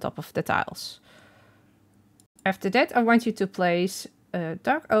tiles on top of the tiles. After that I want you to place a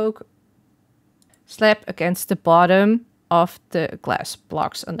dark oak slab against the bottom of the glass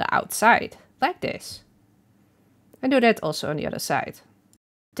blocks on the outside, like this. And do that also on the other side.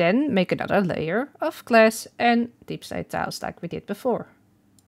 Then make another layer of glass and Deepslate tiles like we did before.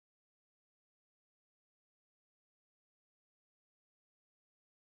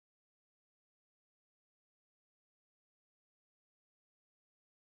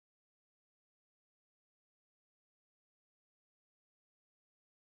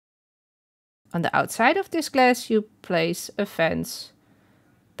 On the outside of this glass you place a fence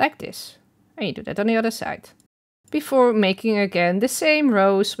like this, and you do that on the other side. Before making again the same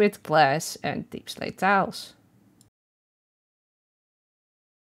rows with glass and Deepslate tiles.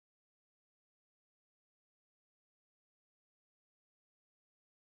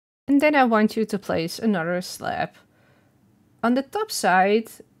 And then I want you to place another slab on the top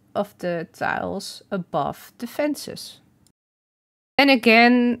side of the tiles above the fences. And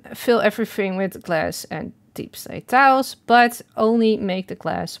again, fill everything with glass and Deepslate tiles, but only make the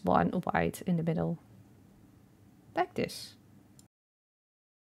glass one white in the middle. Like this.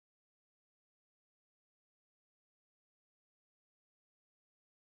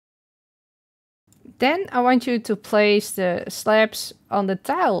 Then I want you to place the slabs on the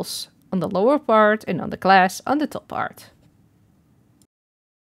tiles on the lower part and on the glass on the top part.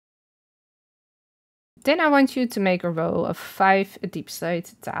 Then I want you to make a row of 5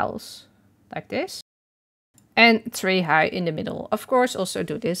 Deepslate tiles, like this. And 3 high in the middle. Of course, also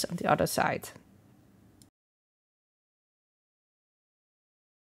do this on the other side.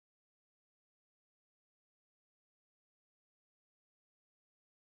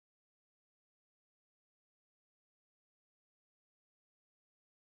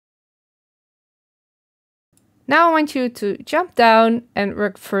 Now I want you to jump down and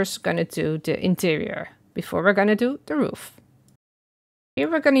we're first gonna do the interior before we're gonna do the roof.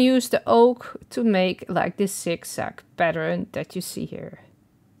 Here we're gonna use the oak to make like this zigzag pattern that you see here.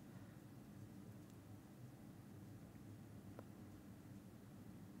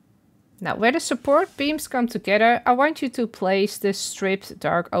 Now where the support beams come together, I want you to place the stripped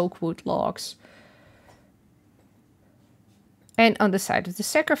dark oak wood logs. And on the side of the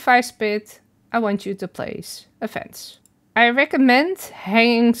sacrifice pit, I want you to place a fence. I recommend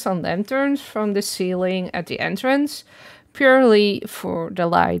hanging some lanterns from the ceiling at the entrance, purely for the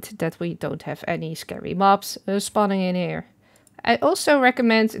light that we don't have any scary mobs spawning in here. I also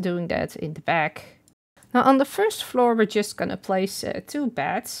recommend doing that in the back. Now on the first floor we're just gonna place 2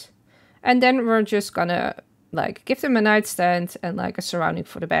 beds, and then we're just gonna like give them a nightstand and like a surrounding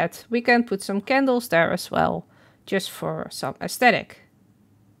for the bed. We can put some candles there as well, just for some aesthetic.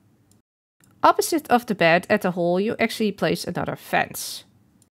 Opposite of the bed at the hole you actually place another fence.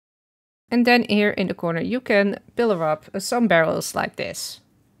 And then here in the corner you can pillar up some barrels like this.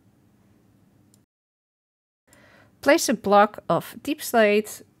 Place a block of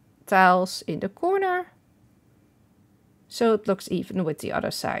Deepslate tiles in the corner, so it looks even with the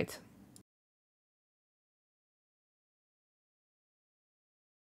other side.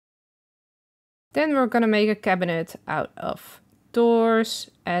 Then we're gonna make a cabinet out of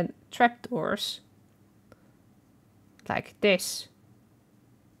doors and trapdoors, like this.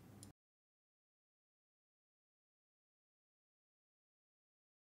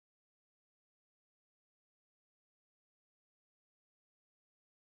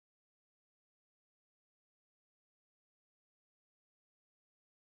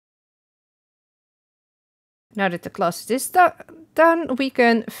 Now that the closet is done, we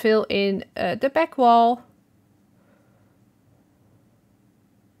can fill in the back wall.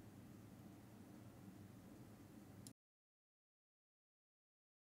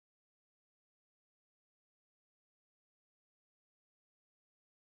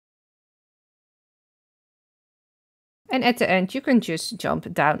 And at the end, you can just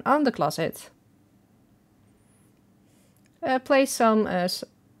jump down on the closet. Place some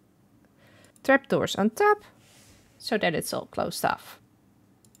trapdoors on top, so that it's all closed off.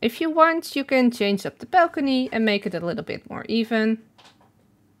 If you want, you can change up the balcony and make it a little bit more even,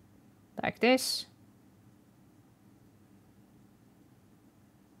 like this.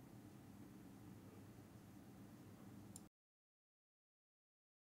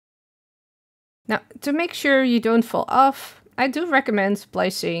 Now, to make sure you don't fall off, I do recommend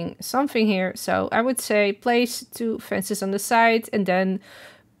placing something here. So I would say place 2 fences on the side and then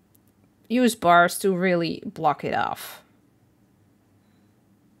use bars to really block it off.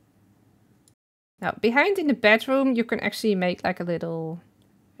 Now, behind in the bedroom, you can actually make like a little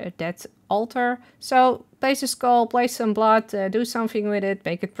dead altar. So place a skull, place some blood, do something with it,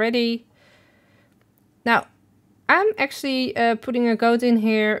 make it pretty. Now, I'm actually putting a goat in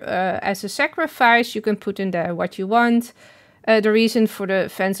here as a sacrifice. You can put in there what you want. The reason for the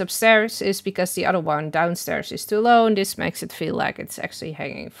fence upstairs is because the other one downstairs is too low, and this makes it feel like it's actually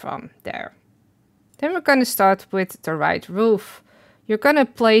hanging from there. Then we're going to start with the right roof. You're going to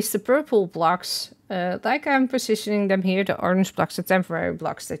place the purple blocks, like I'm positioning them here. The orange blocks are temporary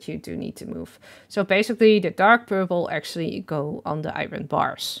blocks that you do need to move. So basically the dark purple actually go on the iron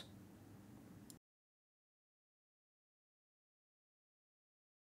bars.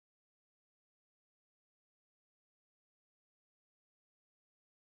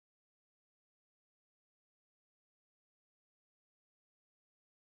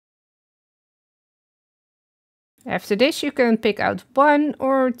 After this, you can pick out 1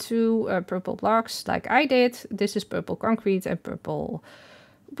 or 2 purple blocks like I did. This is purple concrete and purple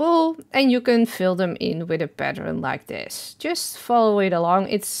wool, and you can fill them in with a pattern like this. Just follow it along.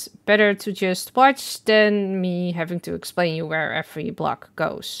 It's better to just watch than me having to explain you where every block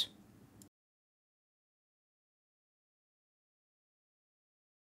goes.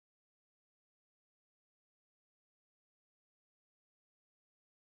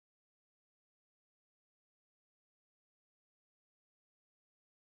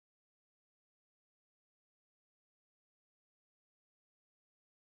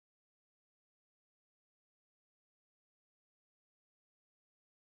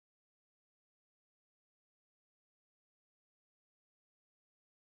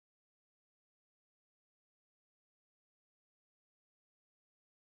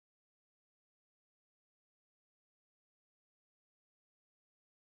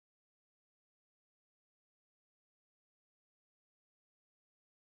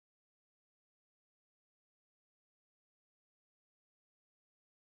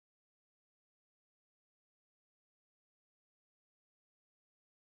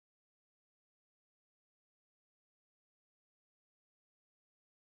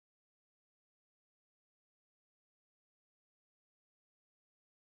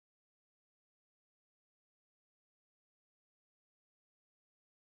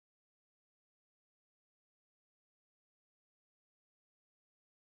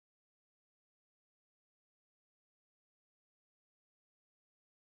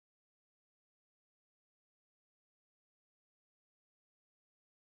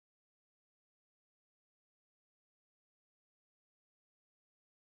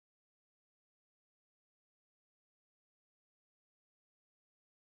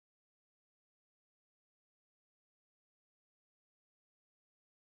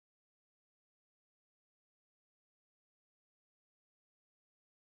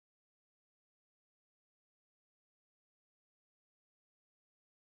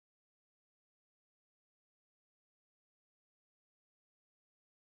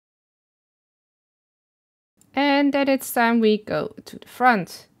 And then it's time we go to the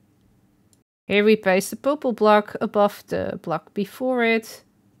front. Here we place the purple block above the block before it.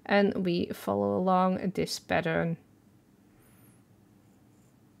 And we follow along this pattern.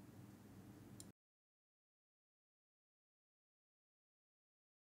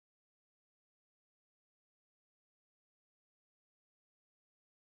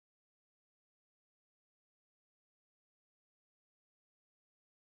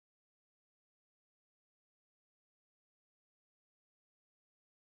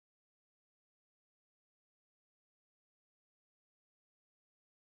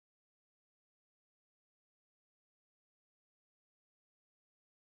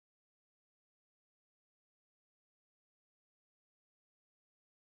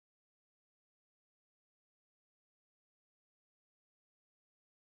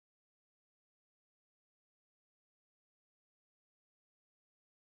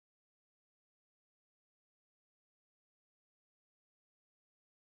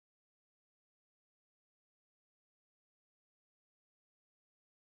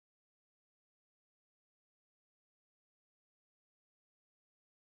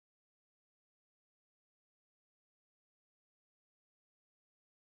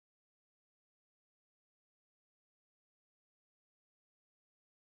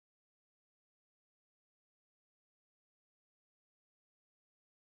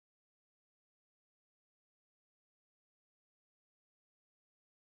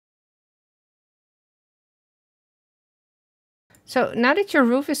 So now that your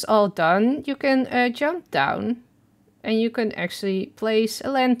roof is all done, you can jump down and you can actually place a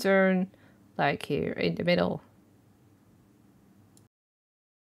lantern like here in the middle.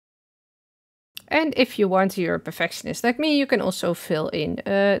 And if you want, you're a perfectionist like me, you can also fill in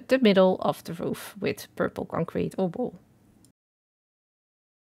the middle of the roof with purple concrete or wool.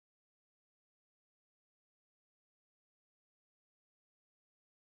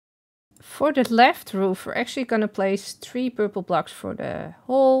 For the left roof, we're actually going to place 3 purple blocks for the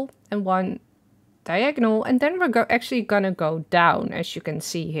hole and 1 diagonal, and then we're actually going to go down, as you can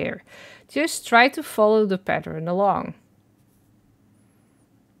see here. Just try to follow the pattern along.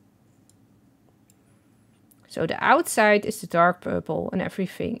 So the outside is the dark purple and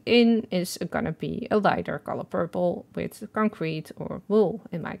everything in is going to be a lighter color purple with concrete or wool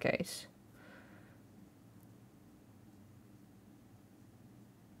in my case.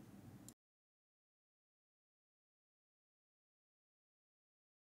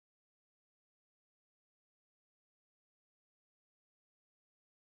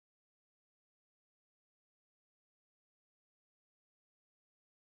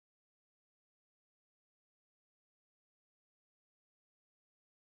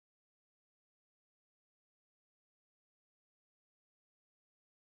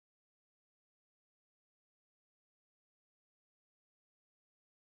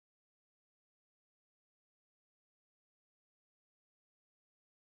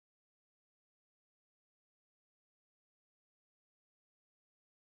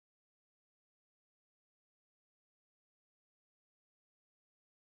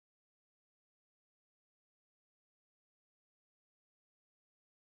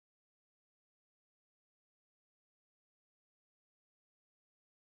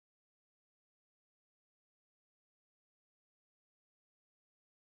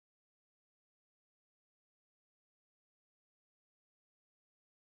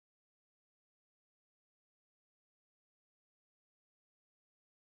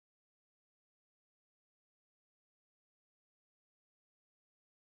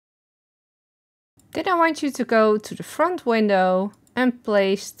 Then I want you to go to the front window and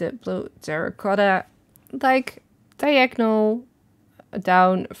place the blue terracotta like diagonal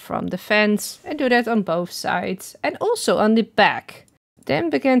down from the fence, and do that on both sides and also on the back. Then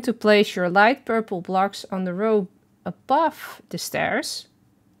begin to place your light purple blocks on the row above the stairs.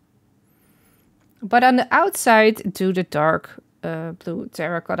 But on the outside, do the dark blue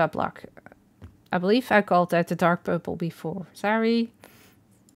terracotta block. I believe I called that the dark purple before. Sorry.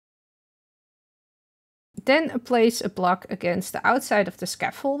 Then place a block against the outside of the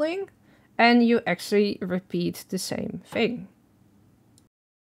scaffolding, and you actually repeat the same thing.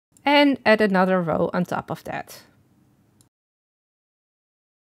 And add another row on top of that.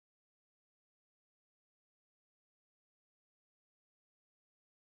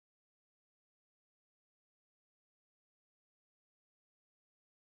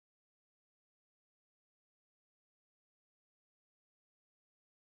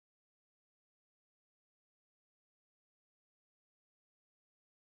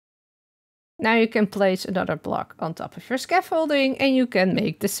 Now you can place another block on top of your scaffolding and you can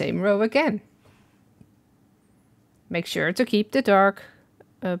make the same row again. Make sure to keep the dark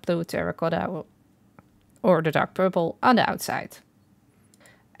blue terracotta or the dark purple on the outside.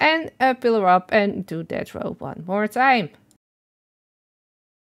 And a pillar up and do that row one more time.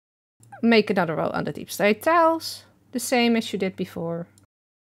 Make another row on the Deepslate tiles, the same as you did before.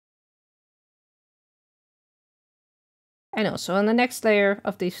 And also on the next layer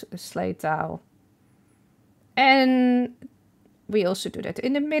of this slate tile. And we also do that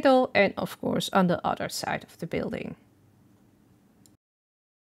in the middle and of course on the other side of the building.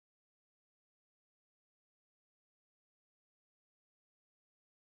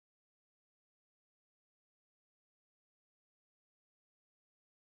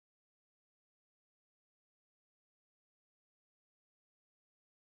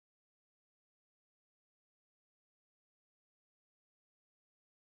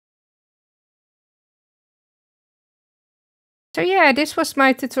 So yeah, this was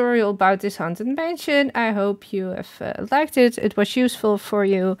my tutorial about this haunted mansion. I hope you have liked it. It was useful for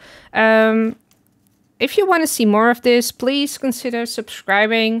you. If you want to see more of this, please consider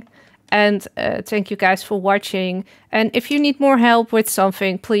subscribing. And thank you guys for watching. And if you need more help with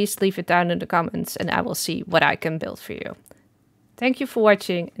something, please leave it down in the comments and I will see what I can build for you. Thank you for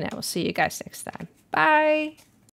watching and I will see you guys next time. Bye!